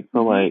 honestly. So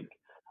Mhm. like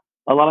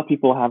a lot of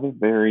people have a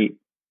very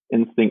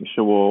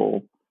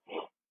instinctual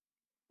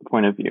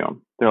point of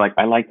view. They're like,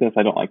 I like this,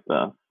 I don't like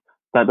this.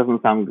 That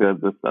doesn't sound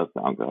good, this does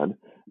sound good.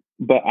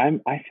 But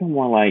I feel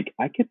more like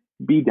I could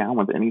be down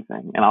with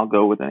anything and I'll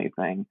go with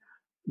anything.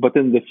 But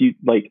then the few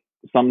like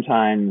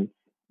sometimes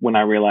when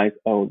I realize,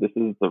 oh, this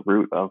is the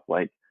root of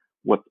like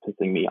what's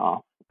pissing me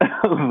off,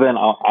 then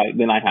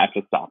I have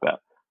to stop it.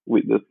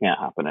 This can't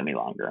happen any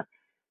longer.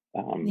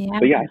 Yeah.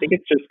 But yeah, I think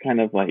it's just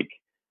kind of like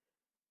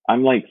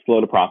I'm like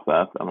slow to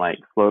process. I'm like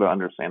slow to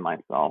understand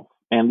myself.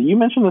 And you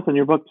mentioned this in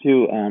your book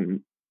too,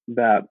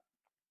 that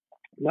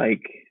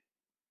like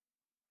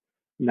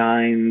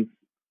nines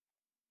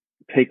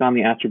take on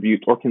the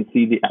attributes or can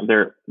see the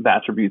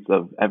attributes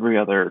of every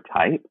other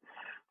type.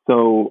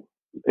 So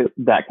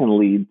that can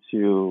lead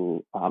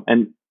to,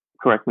 and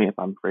correct me if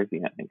I'm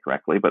phrasing it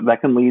incorrectly, but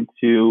that can lead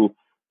to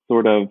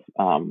sort of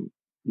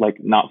like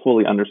not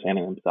fully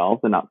understanding themselves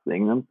and not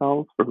seeing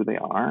themselves for who they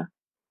are.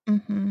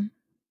 Mm-hmm.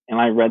 And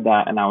I read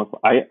that and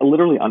I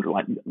literally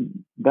underlined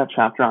that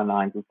chapter on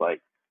nines is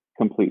like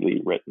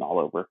completely written all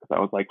over because I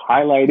was like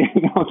highlighting,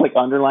 I was like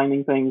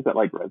underlining things that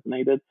like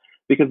resonated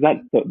because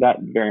that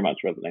very much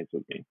resonates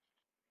with me.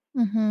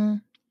 Mm-hmm.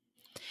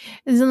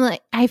 Isn't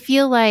like I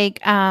feel like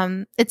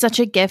it's such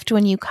a gift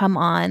when you come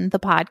on the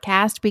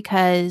podcast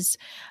because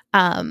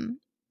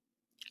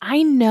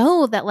I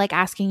know that like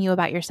asking you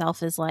about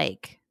yourself is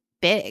like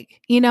big.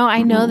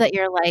 I know that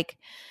you're like,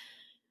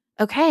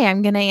 okay,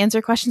 I'm going to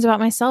answer questions about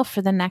myself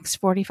for the next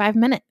 45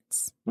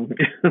 minutes.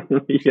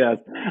 Yes,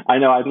 I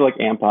know. I had to like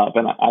amp up,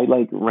 and I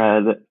like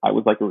read. I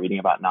was like reading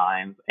about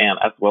nines, and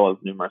as well as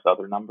numerous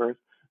other numbers,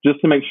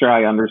 just to make sure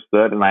I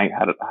understood, and I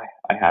had it.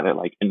 I had it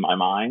like in my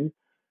mind,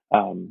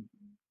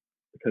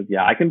 because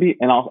yeah, I can be,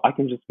 and I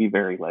can just be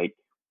very like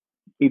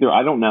either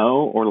I don't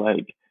know or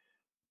like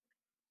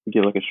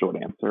give like a short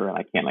answer, and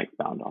I can't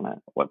expound on it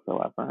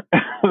whatsoever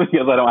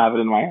because I don't have it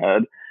in my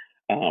head.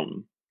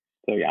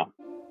 So yeah.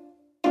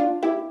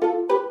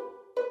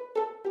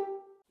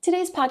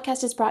 Today's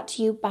podcast is brought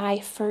to you by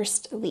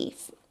First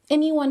Leaf.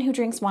 Anyone who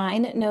drinks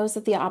wine knows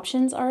that the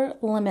options are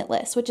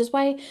limitless, which is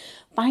why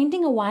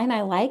finding a wine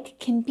I like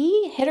can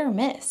be hit or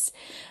miss.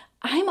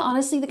 I'm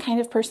honestly the kind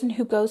of person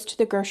who goes to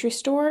the grocery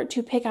store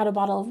to pick out a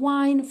bottle of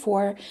wine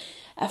for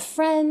a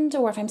friend,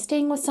 or if I'm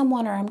staying with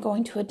someone or I'm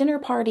going to a dinner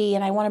party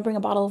and I want to bring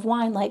a bottle of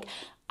wine, like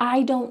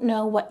I don't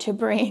know what to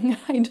bring.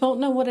 I don't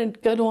know what a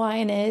good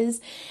wine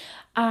is.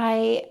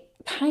 I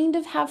kind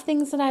of have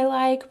things that I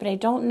like, but I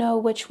don't know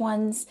which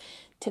ones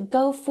to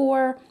go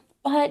for.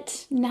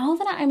 But now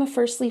that I'm a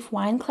First Leaf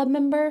Wine Club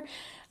member,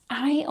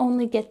 I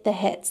only get the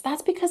hits.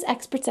 That's because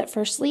experts at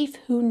First Leaf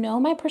who know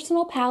my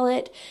personal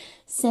palate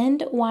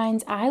send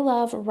wines I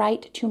love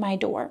right to my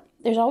door.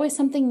 There's always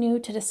something new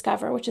to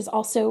discover, which is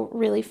also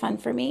really fun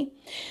for me.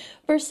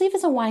 First Leaf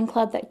is a wine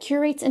club that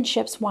curates and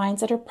ships wines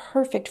that are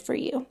perfect for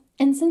you.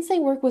 And since they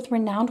work with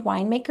renowned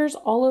winemakers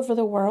all over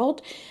the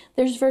world,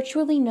 there's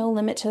virtually no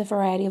limit to the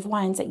variety of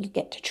wines that you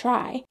get to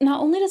try.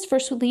 Not only does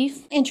First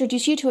Leaf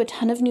introduce you to a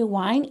ton of new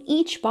wine,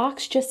 each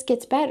box just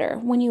gets better.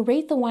 When you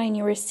rate the wine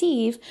you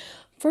receive,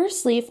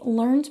 First Leaf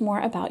learns more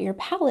about your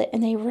palate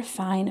and they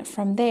refine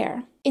from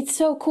there. It's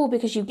so cool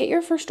because you get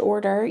your first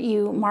order,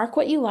 you mark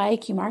what you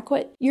like, you mark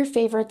what your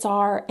favorites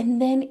are,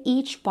 and then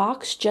each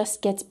box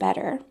just gets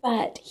better.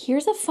 But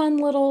here's a fun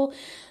little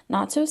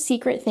not so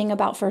secret thing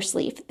about First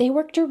Leaf. They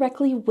work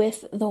directly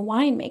with the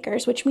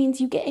winemakers, which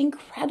means you get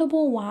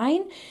incredible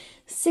wine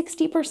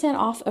 60%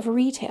 off of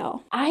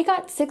retail. I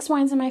got 6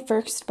 wines in my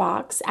first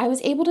box. I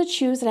was able to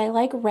choose that I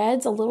like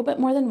reds a little bit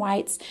more than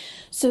whites,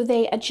 so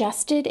they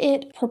adjusted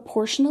it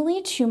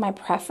proportionally to my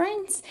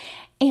preference.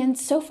 And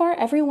so far,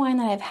 every wine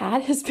that I've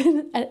had has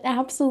been an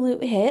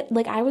absolute hit.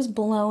 Like, I was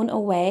blown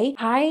away.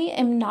 I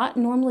am not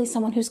normally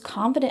someone who's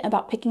confident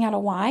about picking out a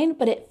wine,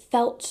 but it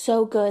felt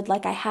so good.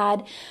 Like I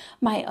had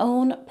my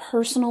own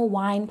personal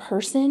wine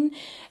person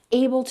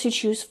able to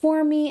choose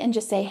for me and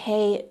just say,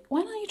 hey,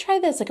 why don't you try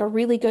this? Like a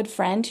really good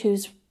friend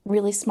who's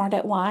really smart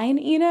at wine,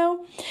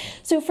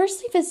 So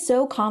First Leaf is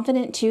so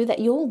confident too that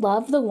you'll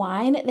love the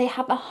wine. They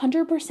have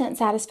 100%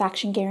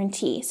 satisfaction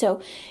guarantee. So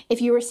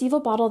if you receive a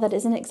bottle that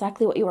isn't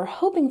exactly what you were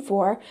hoping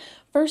for,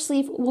 First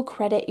Leaf will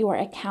credit your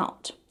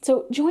account.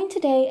 So join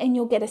today and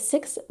you'll get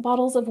 6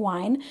 bottles of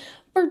wine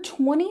for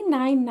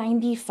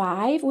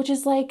 $29.95, which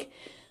is like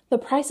the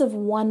price of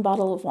 1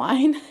 bottle of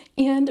wine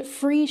and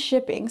free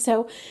shipping.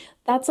 So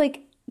that's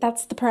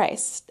the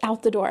price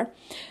out the door.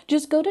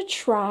 Just go to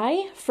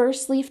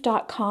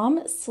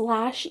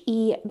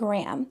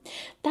tryfirstleaf.com/egram.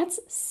 That's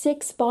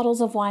 6 bottles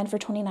of wine for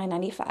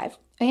 $29.95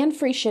 and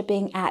free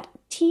shipping at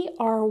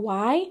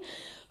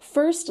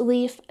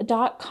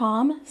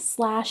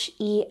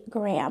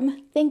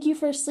tryfirstleaf.com/egram. Thank you,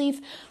 First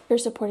Leaf, for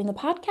supporting the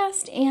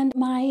podcast and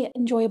my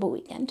enjoyable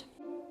weekend.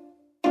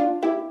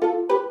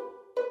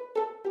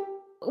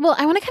 Well,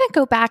 I want to kind of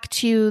go back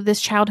to this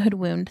childhood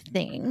wound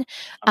thing.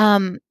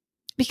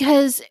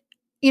 Because,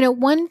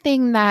 one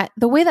thing that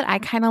the way that I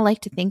kind of like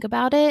to think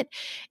about it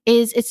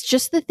is it's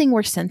just the thing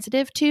we're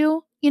sensitive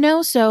to,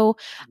 so,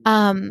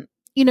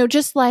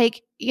 just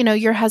like,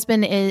 your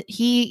husband is,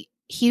 he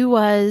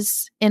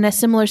was in a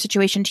similar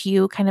situation to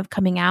you kind of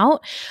coming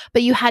out,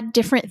 but you had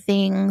different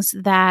things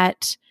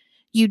that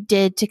you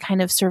did to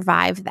kind of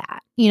survive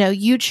that.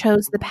 You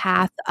chose the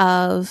path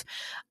of,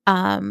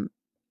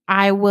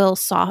 I will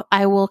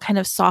kind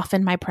of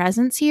soften my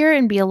presence here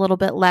and be a little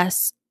bit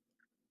less,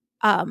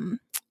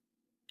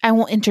 I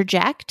won't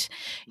interject,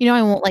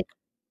 I won't like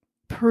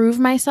prove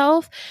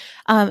myself.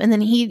 And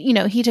then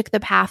he took the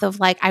path of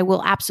like, I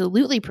will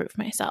absolutely prove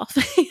myself.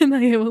 And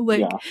I will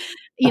like,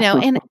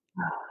 And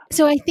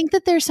so I think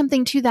that there's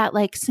something to that,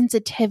 like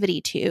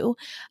sensitivity to,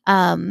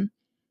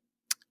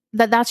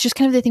 that's just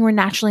kind of the thing we're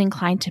naturally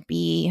inclined to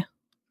be,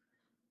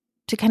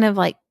 to kind of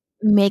like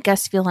make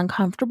us feel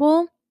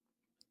uncomfortable.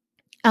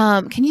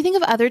 Can you think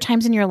of other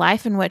times in your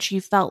life in which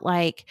you felt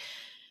like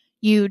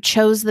you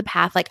chose the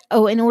path, like,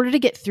 oh, in order to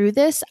get through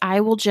this,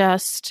 I will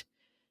just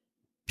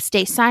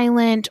stay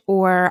silent,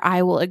 or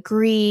I will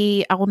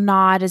agree, I will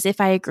nod as if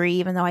I agree,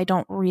 even though I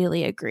don't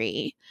really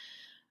agree?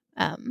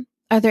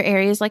 Are there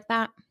areas like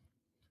that?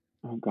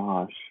 Oh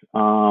gosh.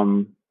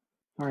 Sorry,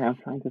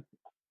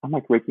 I'm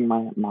like raking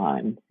my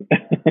mind.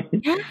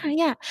 Yeah,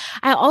 yeah.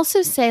 I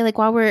also say, like,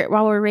 while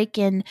we're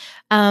raking,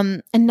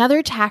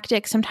 another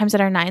tactic sometimes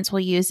that our nines will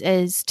use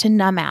is to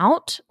numb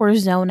out or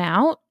zone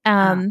out,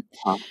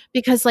 Huh.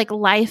 because like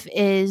life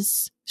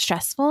is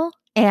stressful,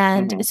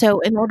 and Mhm. so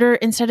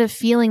instead of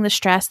feeling the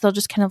stress, they'll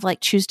just kind of like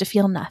choose to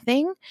feel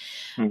nothing.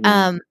 Mhm.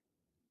 Um,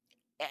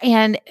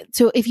 and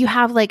so if you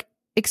have like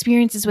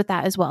experiences with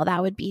that as well,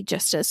 that would be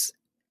just as.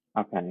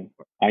 Okay.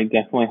 I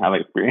definitely have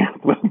experience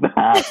with that.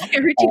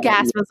 I heard you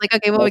gasp. I was like,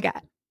 okay, what we That's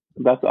got?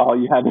 that's all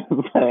you had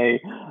to say.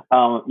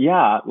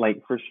 Yeah,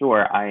 like for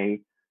sure.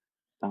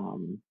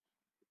 Um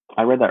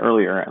I read that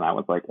earlier and I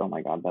was like, oh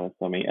my God, that is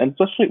so me. And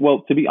especially,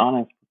 well, to be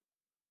honest,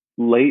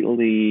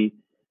 lately,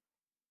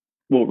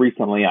 well,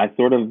 recently, I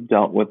sort of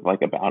dealt with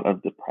like a bout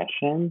of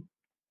depression,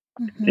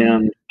 Mm-hmm.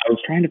 and I was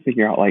trying to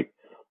figure out like,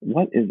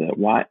 what is it?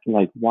 Why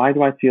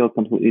do I feel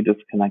completely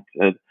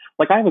disconnected?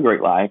 Like I have a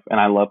great life and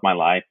I love my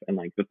life and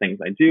like the things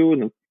I do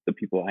and the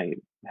people I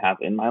have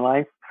in my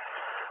life,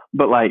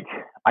 but like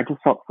I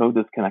just felt so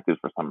disconnected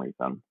for some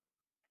reason.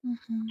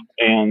 Mm-hmm.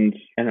 And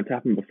it's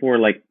happened before.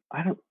 Like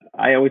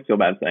I always feel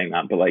bad saying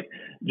that, but like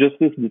just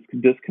this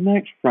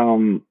disconnect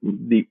from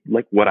the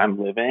like what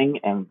I'm living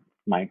and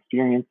my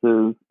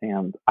experiences,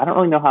 and I don't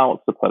really know how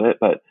else to put it,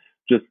 but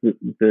just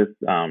this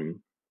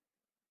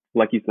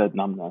like you said,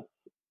 numbness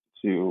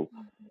to.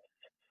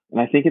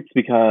 And I think it's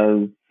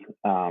because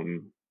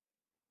um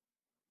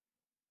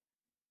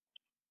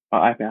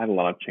I've had a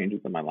lot of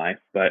changes in my life,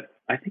 but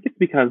I think it's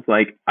because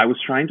like I was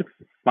trying to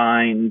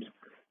find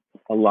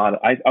I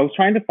was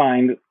trying to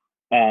find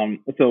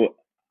so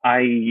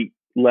I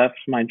left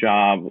my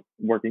job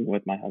working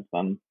with my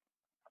husband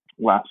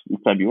last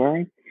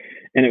February,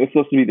 and it was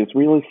supposed to be this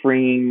really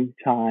freeing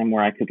time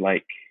where I could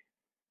like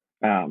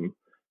um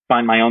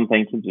find my own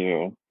thing to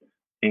do,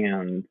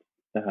 and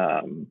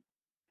um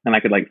and I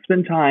could like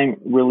spend time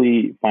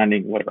really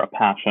finding whatever a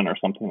passion or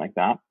something like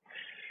that.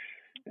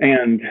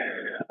 And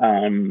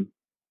um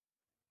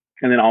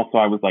and then also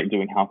I was like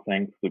doing house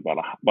things. We bought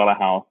a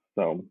house,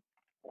 so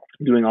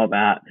doing all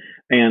that.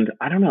 And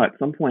I don't know, at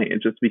some point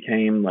it just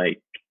became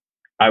like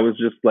I was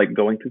just like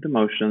going through the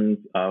motions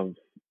of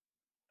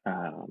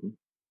um,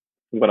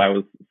 what I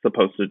was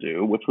supposed to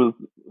do, which was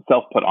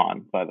self put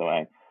on, by the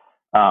way,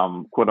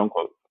 quote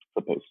unquote,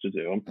 supposed to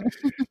do.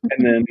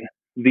 And then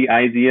the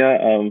idea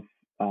of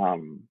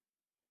um,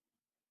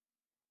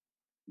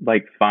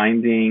 like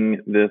finding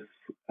this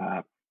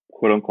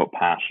quote unquote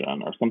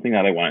passion or something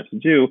that I wanted to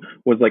do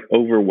was like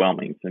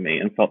overwhelming to me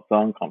and felt so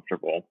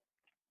uncomfortable.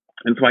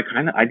 And so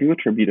I do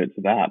attribute it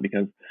to that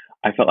because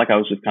I felt like I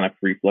was just kind of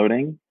free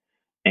floating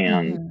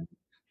and Mm-hmm.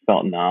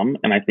 felt numb.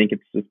 And I think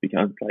it's just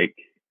because like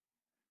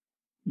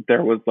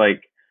there was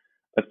like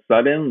a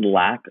sudden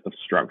lack of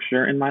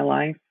structure in my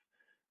life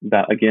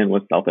that again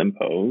was self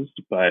imposed,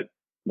 but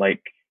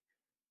like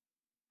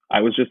I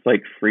was just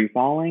like free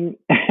falling.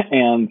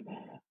 And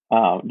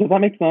does that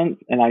make sense?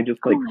 And I just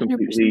Oh, like 100%.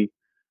 completely,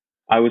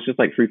 I was just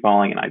like free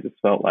falling and I just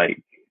felt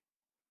like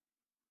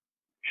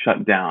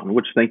shut down,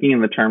 which thinking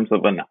in the terms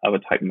of a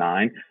type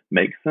 9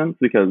 makes sense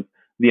because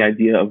the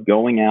idea of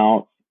going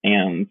out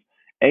and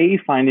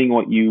finding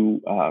what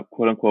you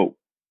quote unquote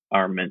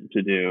are meant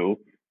to do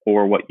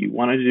or what you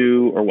want to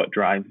do or what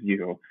drives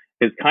you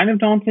is kind of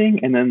daunting,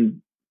 and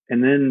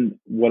then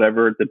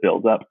whatever the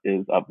build up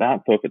is of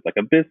that, so if it's like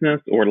a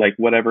business or like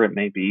whatever it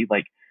may be,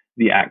 like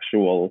the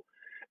actual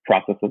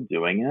process of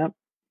doing it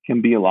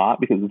can be a lot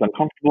because it's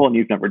uncomfortable and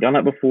you've never done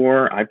it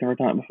before, I've never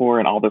done it before,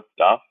 and all this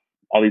stuff,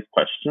 all these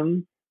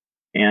questions.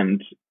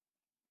 And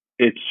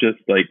it's just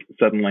like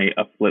suddenly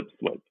a switch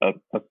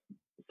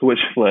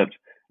flipped,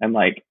 and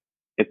like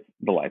it's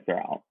the lights are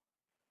out.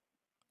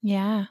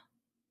 Yeah.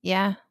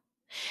 Yeah.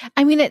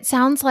 I mean, it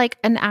sounds like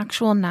an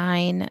actual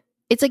nine.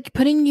 It's like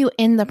putting you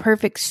in the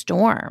perfect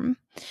storm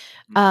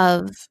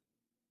of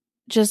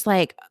just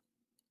like,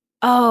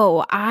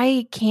 oh,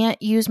 I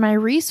can't use my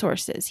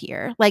resources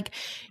here. Like,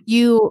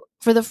 you,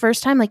 for the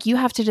first time, like, you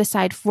have to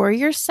decide for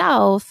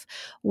yourself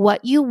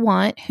what you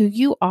want, who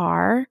you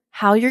are,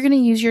 how you're going to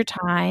use your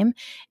time,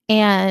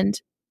 and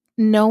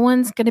no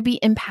one's going to be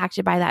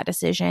impacted by that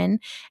decision.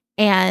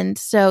 And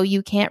so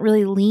you can't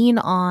really lean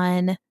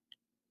on,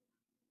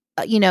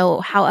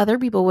 how other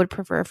people would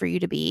prefer for you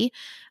to be.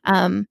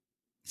 Um,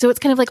 so it's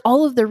kind of like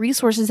all of the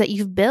resources that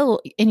you've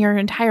built in your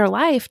entire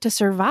life to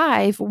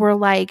survive were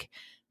like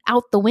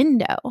out the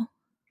window.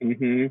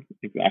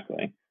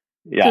 Exactly. So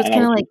Yeah, it's and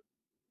kind of like,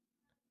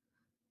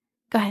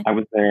 go ahead.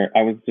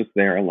 I was just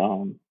there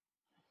alone.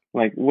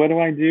 Like, what do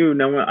I do?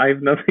 No one, I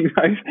have nothing.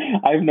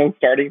 I have no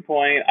starting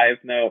point. I have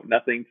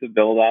nothing to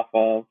build off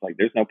of. Like,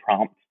 there's no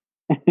prompt.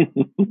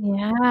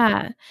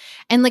 Yeah.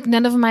 And like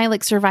none of my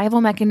like survival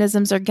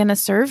mechanisms are going to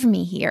serve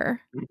me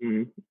here.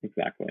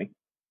 Exactly.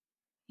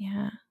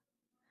 Yeah.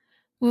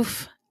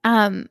 Oof.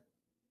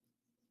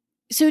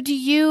 So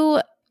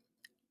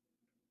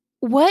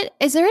what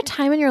is there a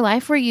time in your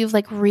life where you've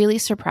like really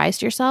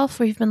surprised yourself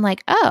where you've been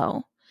like,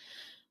 "Oh,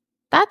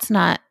 that's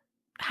not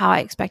how I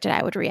expected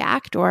I would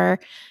react,"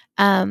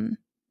 um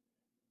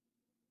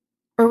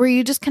or where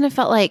you just kind of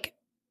felt like,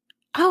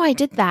 "Oh, I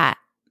did that.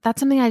 That's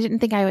something I didn't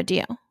think I would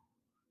do."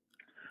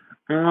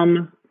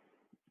 Um,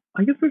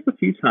 I guess there's a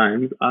few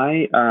times.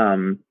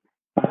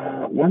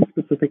 One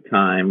specific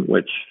time,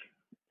 which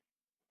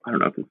I don't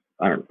know if it's,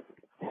 I don't,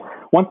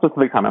 one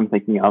specific time I'm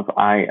thinking of,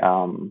 I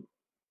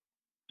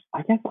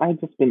guess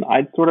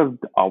I'd sort of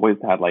always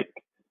had like,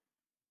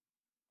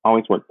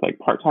 always worked like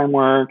part-time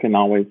work and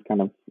always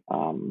kind of,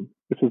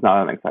 this is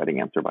not an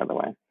exciting answer, by the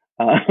way.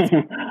 Uh,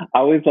 I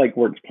always like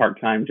worked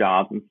part-time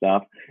jobs and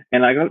stuff.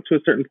 And I got to a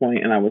certain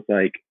point and I was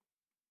like,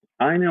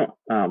 I know,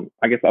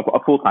 I guess a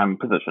full-time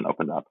position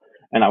opened up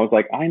and I was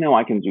like, I know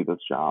I can do this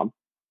job.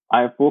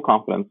 I have full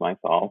confidence in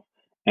myself.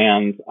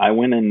 And I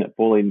went in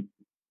fully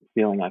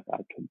feeling like I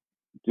could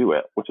do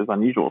it, which is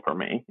unusual for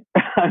me.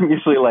 I'm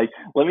usually like,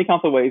 let me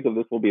count the ways of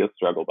this will be a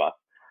struggle bus.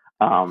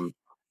 Um,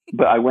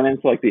 but I went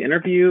into like the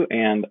interview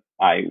and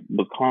I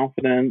was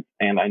confident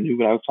and I knew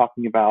what I was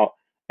talking about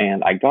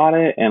and I got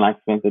it and I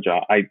spent the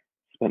job. I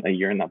spent a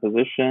year in that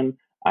position.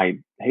 I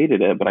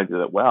hated it, but I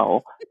did it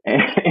well.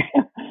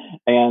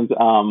 And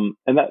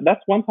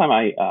that's one time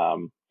I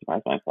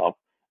surprised myself.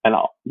 And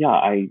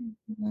I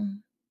Mhm.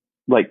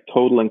 like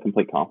total and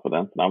complete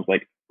confidence. And I was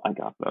like, I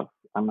got this.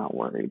 I'm not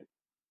worried.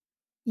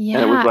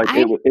 And it was Yeah, like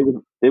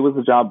it was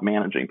a job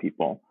managing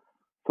people,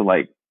 so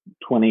like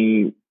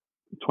 20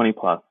 20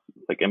 plus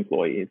like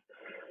employees.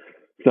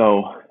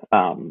 So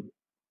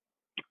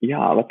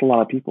yeah, that's a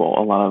lot of people,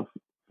 a lot of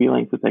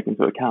feelings to take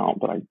into account,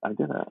 but I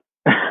did it.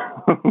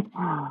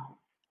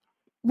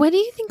 what do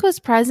you think was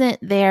present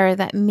there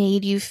that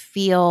made you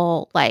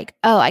feel like,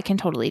 "Oh, I can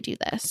totally do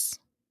this?"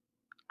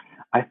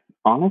 I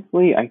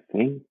honestly I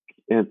think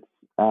it's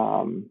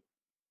um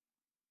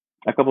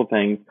a couple of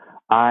things.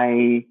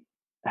 I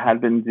had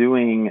been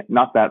doing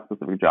not that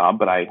specific job,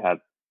 but I had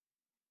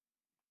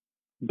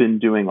been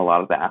doing a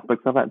lot of the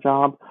aspects of that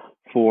job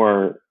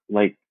for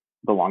like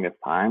the longest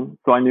time.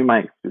 So I knew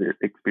my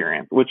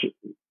experience, which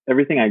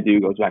everything I do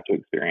goes back to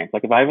experience.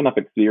 Like if I have enough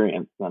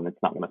experience, then it's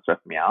not going to stress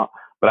me out.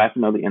 But I have to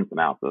know the ins and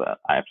outs of it.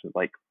 I have to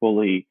like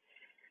fully.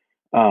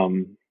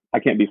 I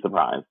can't be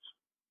surprised,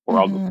 or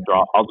I'll just Mhm.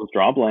 draw. I'll just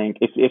draw a blank.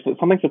 If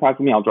something surprises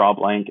me, I'll draw a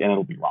blank, and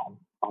it'll be wrong.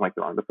 I'll make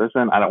the wrong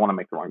decision. I don't want to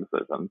make the wrong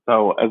decision.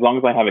 So as long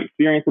as I have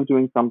experience of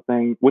doing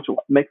something, which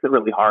makes it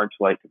really hard to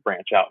like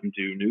branch out and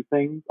do new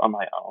things on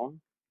my own,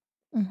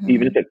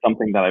 even if Mhm. it's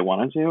something that I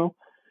want to do,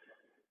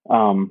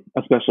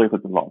 especially if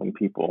it's involving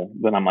people,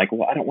 then I'm like,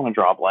 well, I don't want to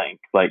draw a blank.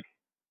 Like,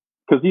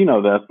 because you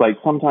know this, like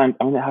sometimes,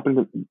 I mean,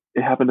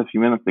 it happened a few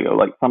minutes ago.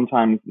 Like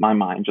sometimes my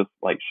mind just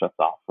like shuts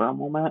off for a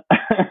moment,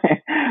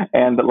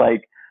 and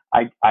like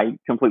I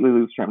completely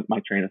lose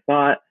my train of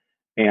thought,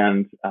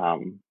 and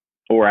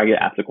or I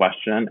get asked a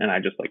question and I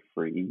just like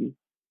freeze.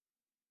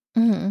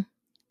 Mhm.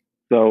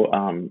 So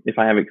if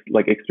I have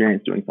like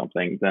experience doing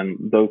something,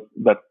 then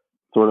that's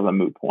sort of a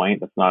moot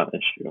point. That's not an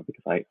issue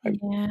because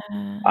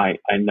Yeah. I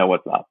know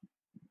what's up.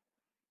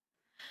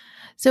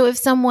 So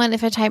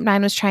if a type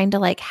 9 was trying to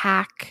like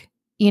hack,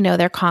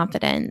 their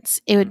confidence,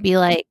 it would be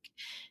like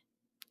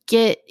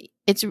get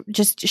it's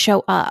just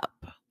show up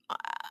uh,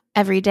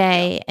 every Yeah.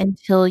 day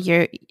until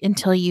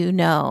you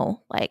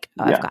know like,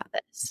 "Oh, I've Yeah. got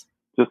this."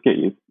 You just get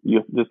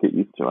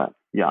used to it.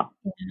 Yeah.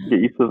 Yeah. Get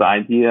used to the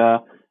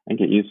idea and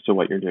get used to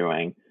what you're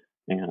doing.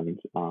 And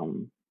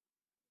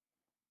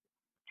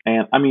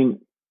and I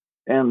mean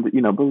and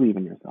believe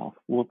in yourself.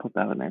 We'll put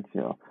that in there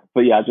too.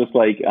 But yeah, just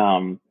like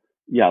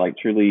yeah, like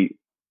truly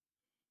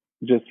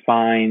just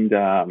find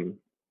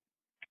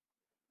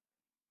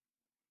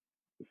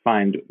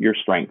your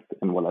strength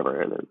in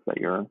whatever it is that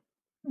you're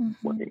Mhm.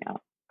 working at.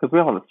 Because we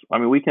all have I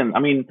mean we can I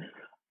mean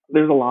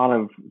there's a lot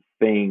of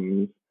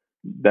things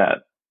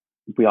that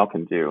we all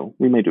can do.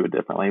 We may do it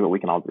differently, but we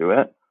can all do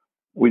it.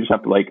 We just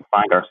have to like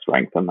find our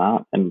strength in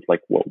that and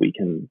like what we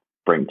can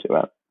bring to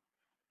it.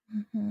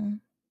 Mhm.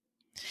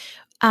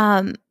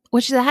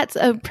 Which that's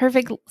a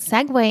perfect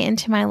segue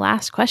into my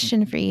last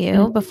question for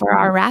you before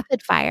our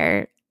rapid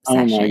fire Oh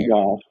my session,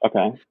 gosh.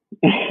 Okay.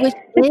 which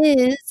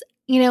is,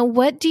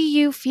 what do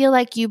you feel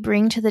like you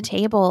bring to the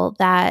table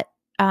that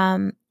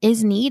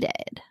is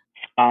needed?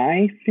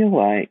 I feel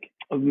like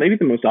maybe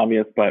the most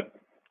obvious, but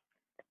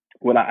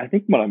I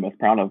think what I'm most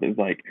proud of is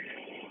like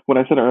what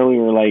I said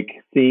earlier, like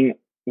seeing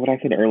what I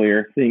said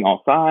earlier, seeing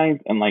all sides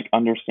and like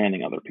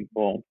understanding other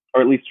people,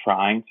 or at least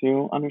trying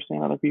to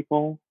understand other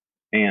people.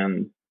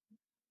 And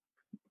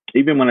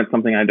even when it's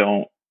something I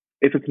don't,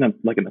 if it's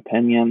like an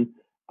opinion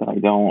that I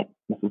don't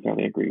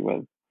necessarily agree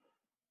with,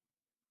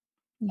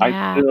 I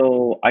Yeah.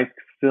 still, I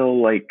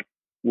still like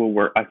will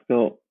work.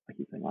 I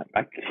keep saying like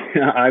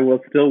I will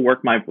still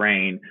work my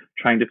brain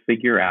trying to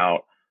figure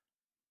out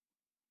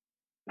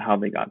how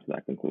they got to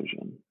that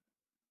conclusion,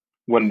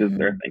 what it is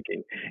they're Mm-hmm.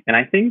 thinking, and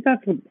I think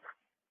that's what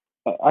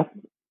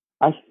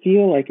I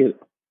feel like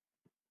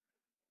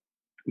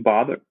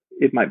bother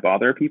it might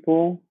bother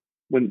people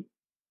when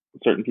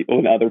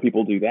when other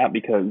people do that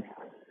because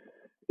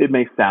it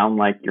may sound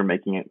like you're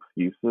making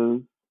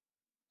excuses,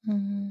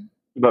 Mm-hmm.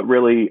 but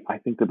really I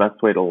think the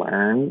best way to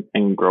learn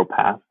and grow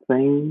past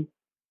things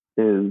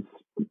is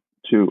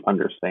to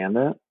understand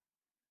it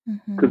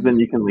because Mm-hmm. then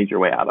you can lead your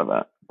way out of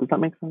it. Does that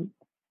make sense?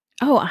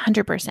 Oh,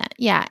 100%.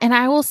 Yeah. And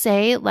I will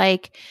say,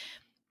 like,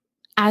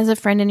 as a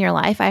friend in your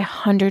life, I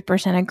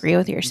 100% agree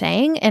with your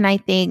saying. And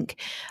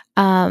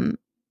um,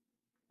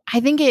 I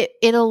think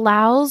it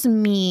allows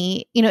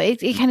me,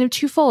 it kind of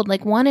twofold.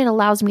 Like, one, it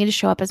allows me to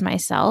show up as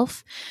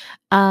myself,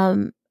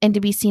 and to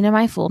be seen in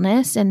my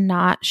fullness and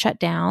not shut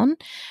down.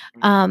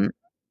 Um,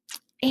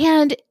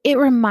 and it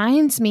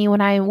reminds me when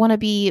I want to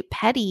be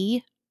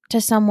petty to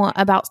someone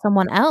about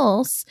someone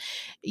else,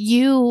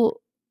 you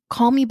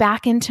call me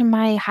back into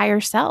my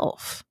higher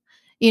self.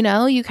 You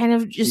kind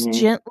of just Mm-hmm.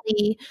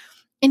 gently,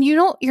 and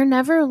you're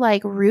never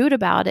like rude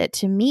about it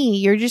to me.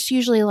 You're just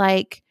usually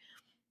like,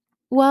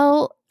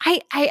 well,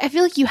 I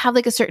feel like you have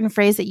like a certain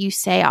phrase that you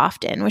say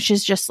often, which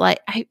is just like,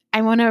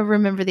 I want to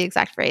remember the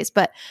exact phrase,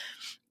 but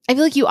I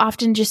feel like you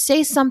often just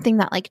say something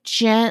that like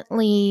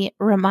gently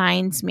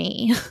reminds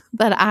me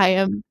that I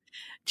am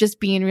just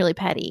being really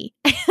petty.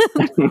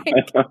 Like,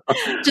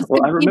 just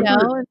Well,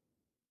 'cause,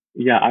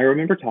 I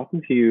remember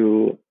talking to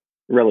you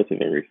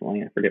relatively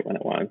recently. I forget when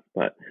it was,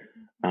 but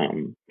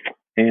um,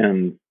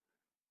 and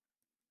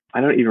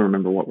I don't even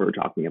remember what we were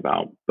talking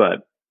about,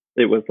 but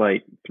it was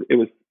like it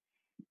was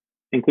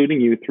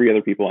including you, three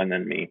other people, and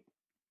then me.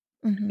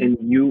 Mhm.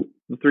 And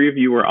the three of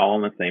you were all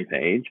on the same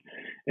page.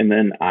 And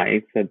then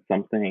I said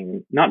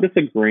something, not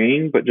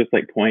disagreeing, but just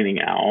like pointing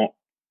out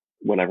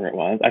whatever it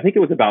was. I think it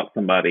was about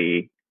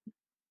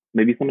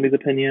maybe somebody's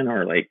opinion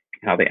or like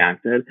how they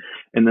acted.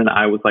 And then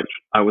I was like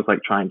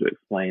trying to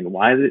explain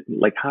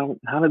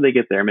how did they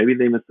get there? Maybe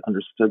they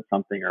misunderstood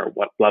something or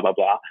what, blah, blah,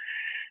 blah.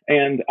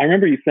 And I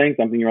remember you saying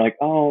something. You're like,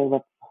 oh,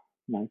 that's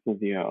nice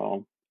of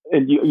you.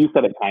 And you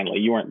said it kindly.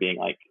 You weren't being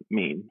like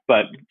mean,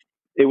 but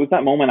it was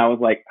that moment I was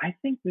like, I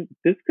think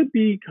this could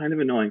be kind of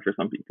annoying for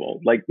some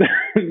people. Like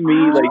me,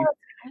 like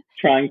Oh,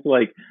 trying to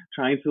like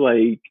trying to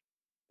like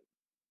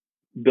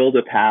build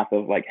a path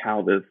of like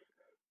how this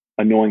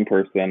annoying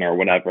person or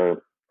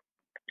whatever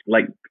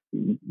like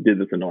did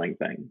this annoying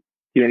thing.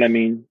 You know what I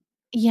mean?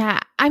 yeah.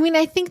 I mean,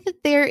 I think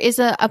that there is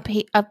a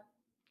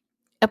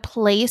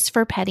place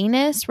for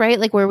pettiness, right?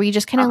 Like where we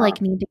just kind Uh of huh.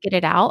 like need to get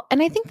it out.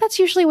 And I think that's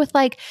usually with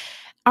like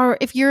our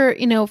if you're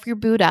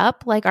booed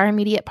up, like our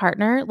immediate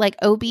partner, like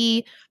OB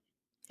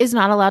is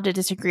not allowed to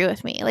disagree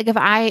with me. Like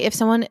if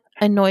someone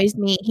annoys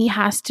me, he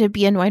has to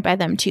be annoyed by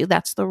them too.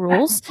 That's the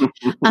rules.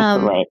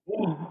 Um Right.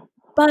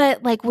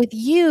 but like with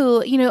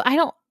you,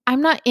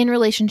 I'm not in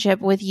relationship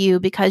with you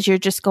because you're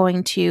just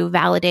going to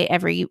validate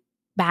every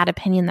bad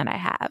opinion that I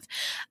have.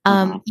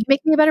 Uh huh. You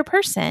make me a better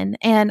person.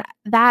 And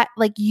that,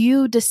 like,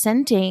 you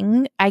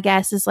dissenting, I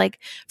guess, is like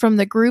from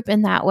the group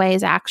in that way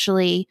is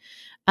actually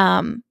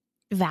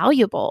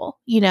valuable,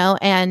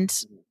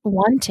 and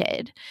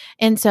wanted.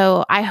 And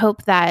so I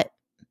hope that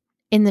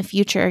in the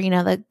future,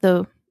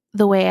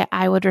 the way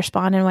I would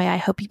respond and the way I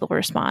hope people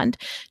respond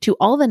to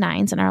all the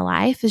nines in our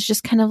life is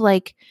just kind of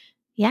like,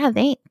 yeah,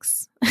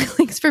 thanks.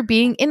 Thanks for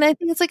being. And I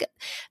think it's like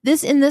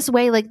this in this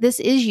way, like this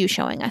is you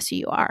showing us who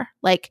you are.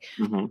 Like,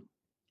 Mm-hmm.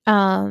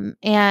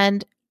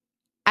 and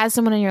as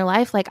someone in your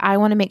life, like I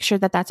want to make sure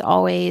that that's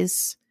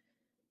always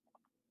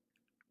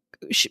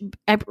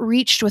I've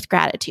reached with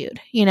gratitude,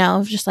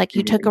 of just like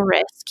you took Mm-hmm. a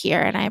risk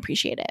here and I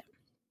appreciate it.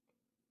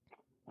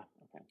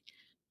 Okay.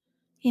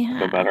 I feel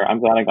Yeah. better. I'm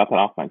glad I got that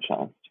off my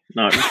chest.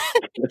 No, I'm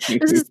This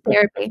just is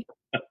therapy.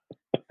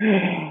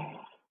 kidding.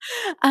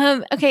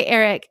 Okay,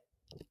 Eric,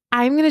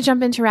 I'm going to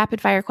jump into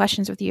rapid fire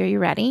questions with you. Are you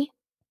ready?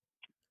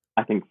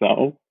 I think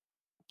so.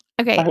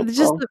 I Okay, hope just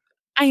so.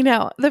 I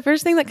know the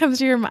first thing that comes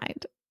to your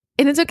mind,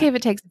 and it's okay if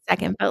it takes a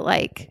second, but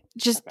like,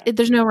 Okay.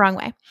 there's no wrong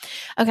way.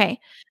 Okay,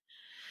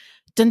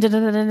 dun, dun,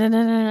 dun, dun, dun, dun,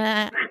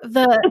 dun,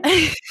 dun,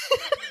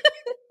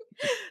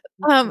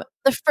 the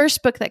the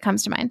first book that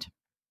comes to mind.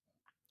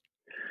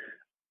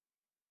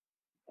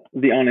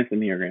 The Honest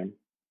Enneagram.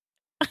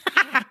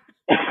 I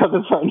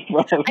That's right in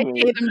front of paid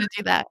me. him to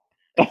do that.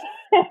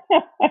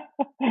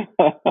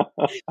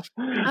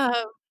 Um,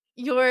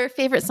 your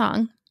favorite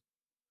song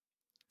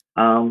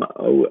oh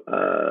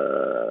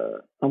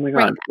my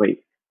right God. Wait.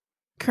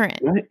 now, current.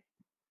 What?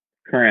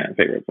 Current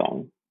favorite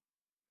song.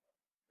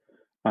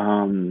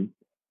 Um,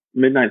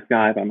 Midnight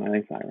Sky by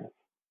Miley Cyrus.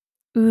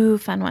 Ooh,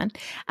 fun one.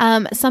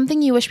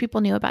 Something you wish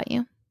people knew about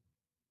you.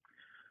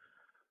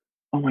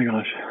 Oh my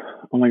gosh.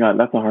 Oh my God.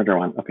 That's a harder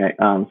one. Okay.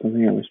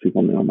 Something I wish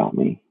people knew about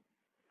me.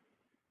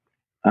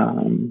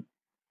 Um,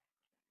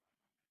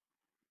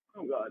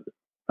 oh God.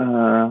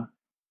 Uh,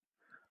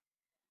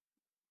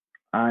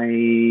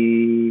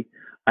 I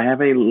I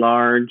have a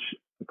large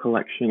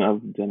collection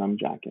of denim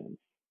jackets.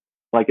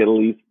 Like at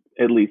least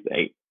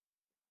 8.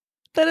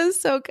 That is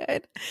so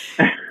good.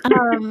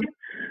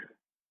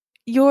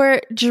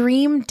 Your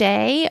dream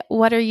day,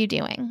 what are you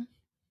doing?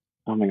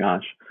 Oh my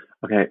gosh.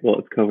 Okay, well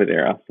it's COVID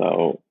era,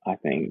 so I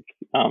think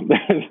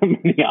there's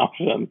many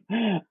options.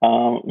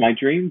 My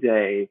dream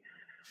day.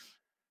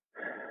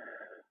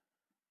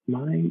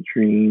 My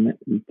dream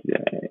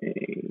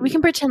day. We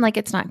can pretend like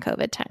it's not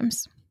COVID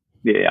times.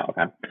 Yeah,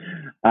 okay.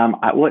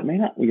 Well, it may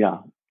not. Yeah,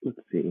 let's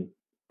see.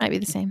 Might be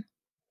the same.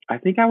 I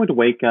think I would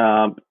wake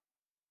up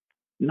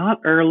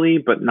not early,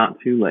 but not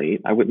too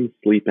late. I wouldn't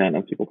sleep in,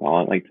 as people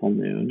call it, like till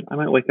noon. I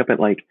might wake up at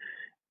like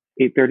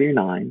 8:30 or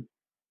 9.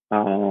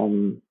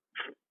 Um,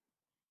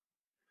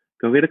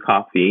 go get a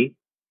coffee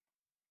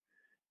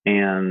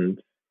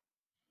and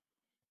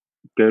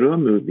go to a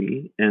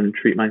movie and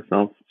treat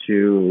myself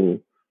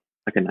to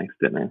like a nice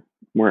dinner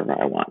wherever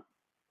I want.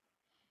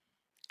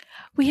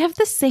 We have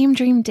the same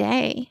dream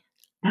day.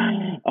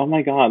 Oh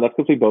my god, that's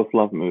because we both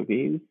love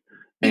movies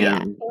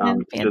and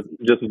and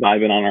just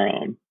vibing on our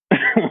own.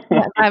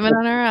 vibing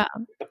on our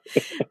own.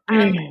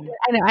 I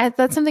know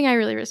that's something I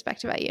really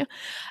respect about you.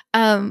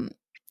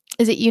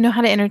 Is it you know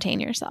how to entertain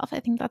yourself?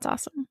 I think that's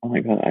awesome. Oh my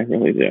god, I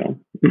really do.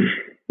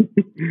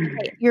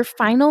 Okay, your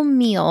final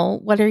meal,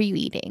 what are you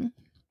eating?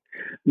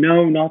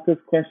 No, not this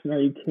question.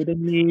 Are you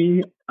kidding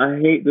me? I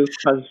hate this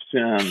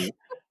question.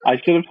 I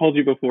should have told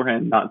you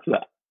beforehand not to.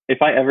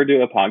 If I ever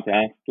do a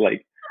podcast,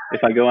 like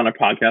if I go on a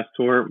podcast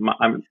tour,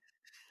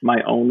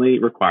 my only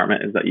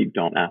requirement is that you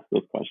don't ask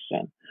this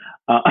question.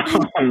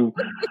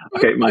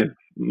 Okay,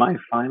 my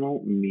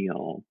final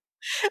meal.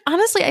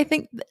 Honestly, I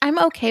think I'm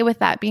okay with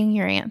that being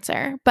your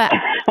answer, but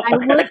I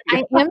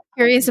am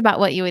curious about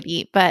what you would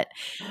eat, but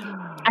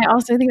I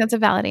also think that's a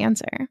valid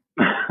answer.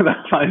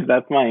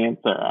 That's my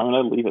answer. I'm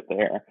gonna leave it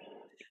there.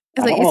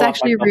 It's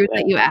actually rude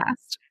that you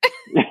asked.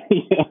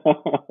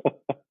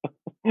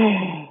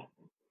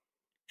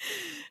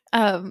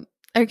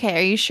 Okay,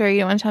 are you sure you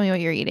don't want to tell me what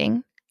you're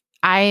eating?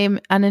 I'm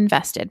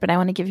uninvested, but I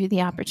want to give you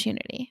the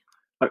opportunity.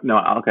 No,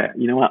 okay.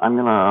 You know what?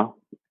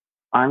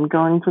 I'm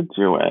going to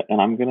do it, and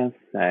I'm gonna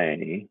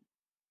say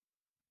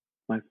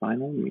my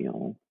final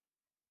meal.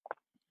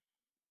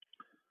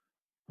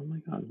 Oh my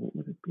god, what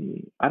would it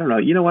be? I don't know.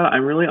 You know what?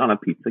 I'm really on a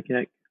pizza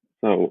kick.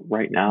 So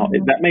right now,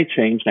 that may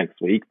change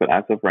next week, but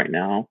as of right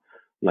now,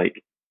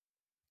 like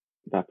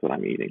that's what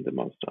I'm eating the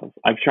most of.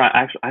 I've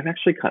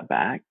actually cut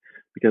back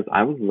because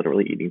I was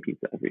literally eating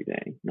pizza every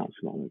day not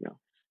too long ago.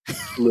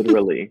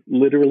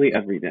 literally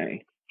every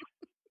day.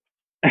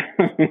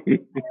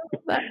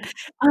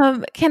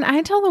 Can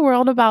I tell the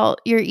world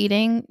about your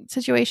eating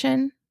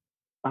situation?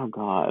 Oh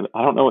God,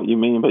 I don't know what you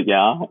mean, but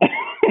yeah.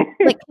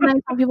 Like, can I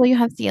tell people you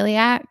have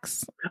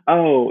celiacs?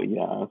 Oh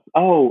yes.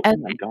 Oh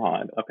my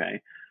God.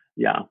 Okay.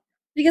 Yeah.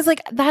 Because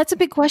like that's a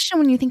big question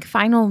when you think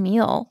final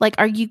meal. Like,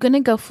 are you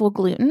gonna go full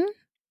gluten?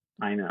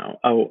 I know.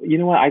 Oh, you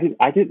know what?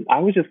 I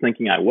was just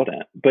thinking I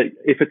wouldn't. But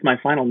if it's my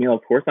final meal,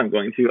 of course I'm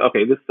going to.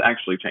 Okay, this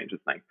actually changes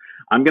things.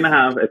 I'm gonna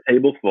have a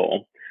table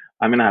full.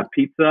 I'm gonna have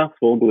pizza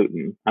full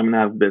gluten. I'm gonna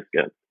have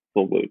biscuits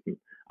full gluten.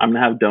 I'm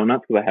gonna have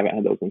donuts because I haven't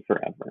had those in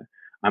forever.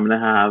 I'm gonna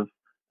have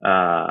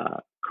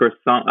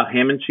croissant, a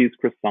ham and cheese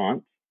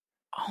croissant.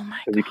 Oh my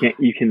God.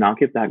 You cannot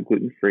get that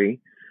gluten free.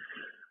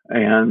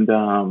 And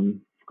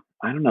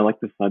I don't know, like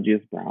the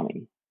fudgiest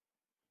brownie.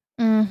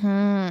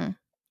 Mm-hmm.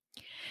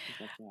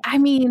 I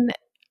mean,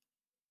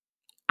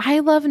 I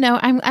love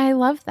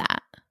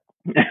that.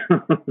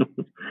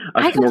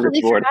 I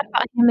completely forgot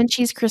about ham and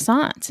cheese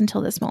croissants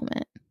until this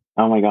moment.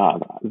 Oh my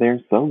God, they're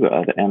so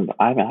good, and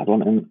I haven't had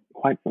one in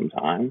quite some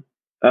time.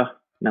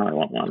 Now I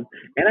want one.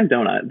 And a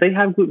donut. They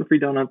have gluten-free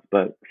donuts,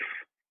 but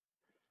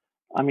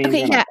I mean,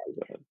 okay, yeah. So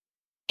good.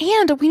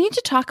 And we need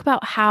to talk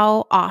about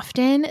how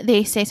often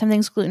they say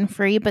something's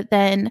gluten-free, but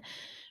then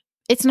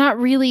it's not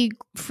really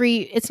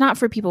free. It's not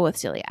for people with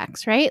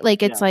celiacs, right?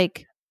 Like it's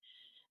like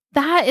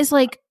that is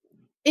like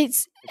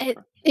it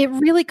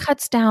really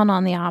cuts down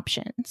on the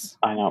options.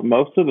 I know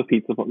most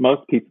pizza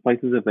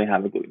places, if they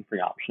have a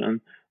gluten-free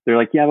option, they're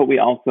like, yeah, but we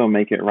also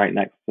make it right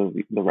next to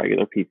the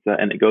regular pizza,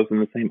 and it goes in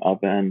the same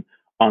oven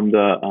on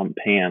the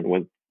pan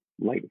with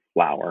like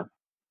flour.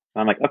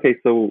 And I'm like, okay,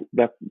 so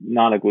that's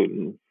not a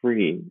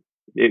gluten-free.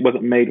 It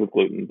wasn't made with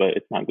gluten, but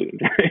it's not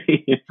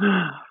gluten-free.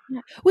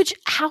 Which,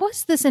 how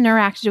has this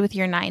interacted with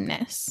your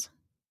 9-ness?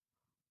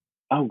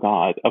 Oh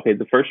God. Okay,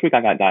 the first week I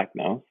got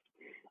diagnosed,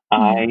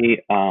 Tyler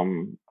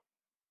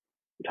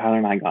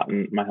and I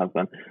my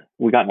husband,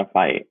 we got in a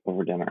fight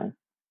over dinner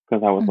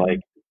because I was like,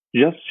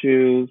 just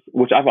choose,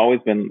 which I've always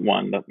been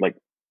one that like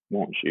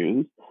won't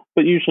choose,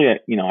 but usually, I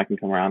can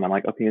come around. I'm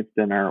like, okay, it's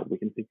dinner. We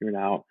can figure it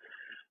out.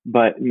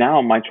 But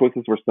now my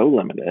choices were so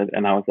limited,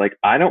 and I was like,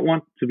 I don't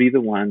want to be the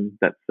one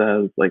that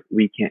says like,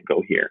 we can't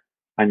go here.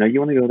 I know you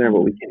want to go there,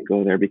 but we can't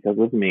go there because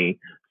of me.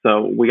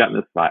 So we got in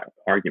this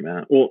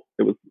argument. Well,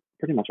 it was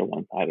pretty much a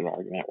one-sided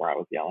argument where I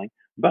was yelling,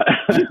 but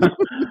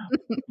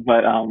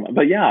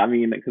but yeah, I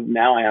mean, because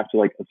now I have to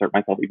like assert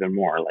myself even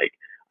more. Like,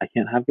 I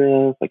can't have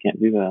this. I can't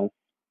do this.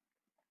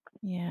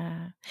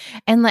 Yeah,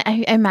 and like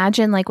I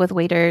imagine, like with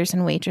waiters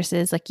and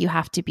waitresses, like you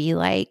have to be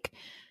like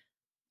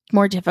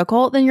more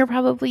difficult than you're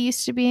probably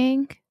used to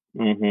being.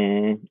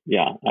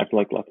 Yeah, I have to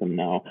like let them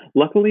know.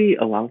 Luckily,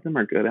 a lot of them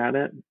are good at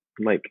it.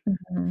 Like,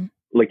 Mm-hmm.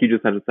 like you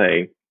just have to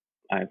say,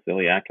 "I have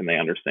celiac," and they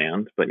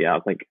understand. But yeah,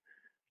 it's like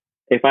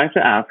if I have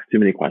to ask too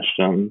many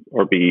questions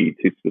or be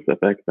too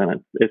specific,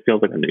 then it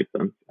feels like a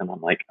nuisance, and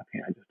I'm like,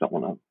 okay, I just don't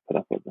want to put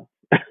up with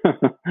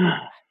this.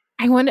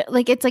 I wonder,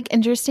 like, it's like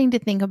interesting to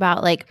think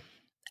about, like,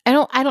 I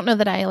don't know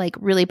that I like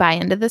really buy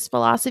into this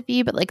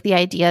philosophy, but like the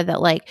idea that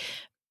like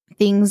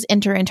things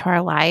enter into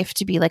our life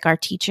to be like our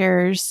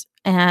teachers,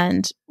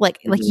 and like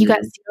you got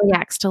Mhm.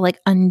 celiacs to like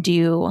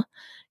undo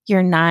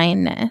your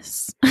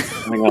nine-ness.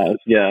 Oh my gosh,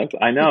 yes,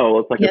 I Like know.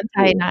 It's like a tool,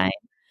 anti-nine.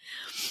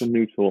 it's a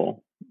new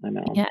tool. I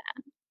know. Yeah.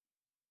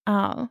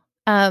 Oh.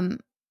 Um,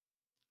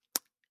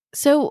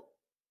 so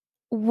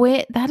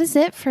that is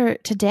it for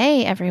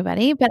today,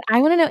 everybody. But I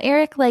want to know,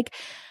 Eric, like,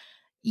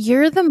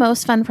 you're the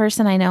most fun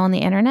person I know on the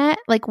internet.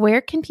 Like,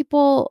 where can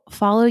people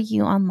follow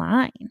you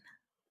online?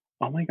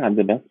 Oh my god,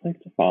 the best place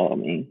to follow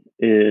me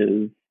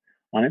is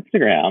on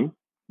Instagram.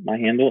 My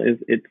handle is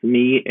it's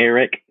me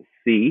Eric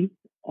C,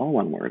 all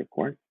one word, of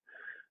course.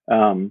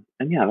 And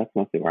yeah, that's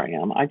mostly where I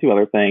am. I do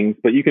other things,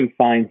 but you can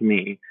find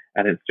me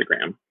at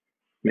Instagram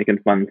making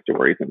fun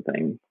stories and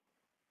things.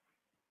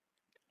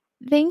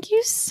 Thank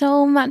you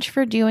so much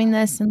for doing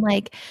this and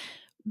like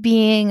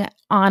being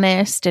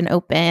honest and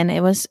open.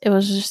 It was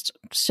just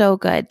so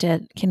good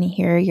to can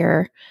hear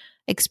your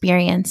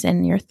experience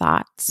and your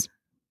thoughts.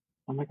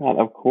 Oh my god,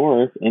 of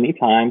course,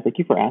 anytime. Thank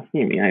you for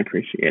asking me. I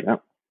appreciate it.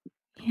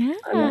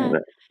 I love Yeah.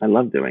 it. I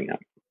love doing it.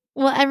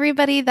 Well,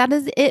 everybody, that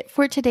is it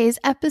for today's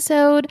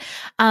episode.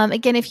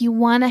 Again, if you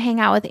want to hang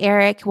out with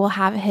Eric, we'll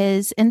have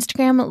his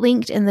Instagram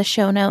linked in the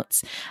show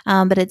notes.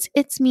 But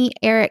it's me,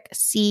 Eric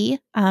C,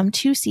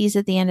 two C's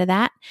at the end of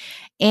that.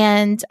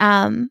 And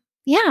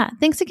yeah,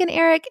 thanks again,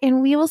 Eric.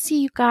 And we will see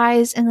you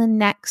guys in the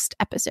next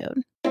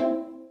episode.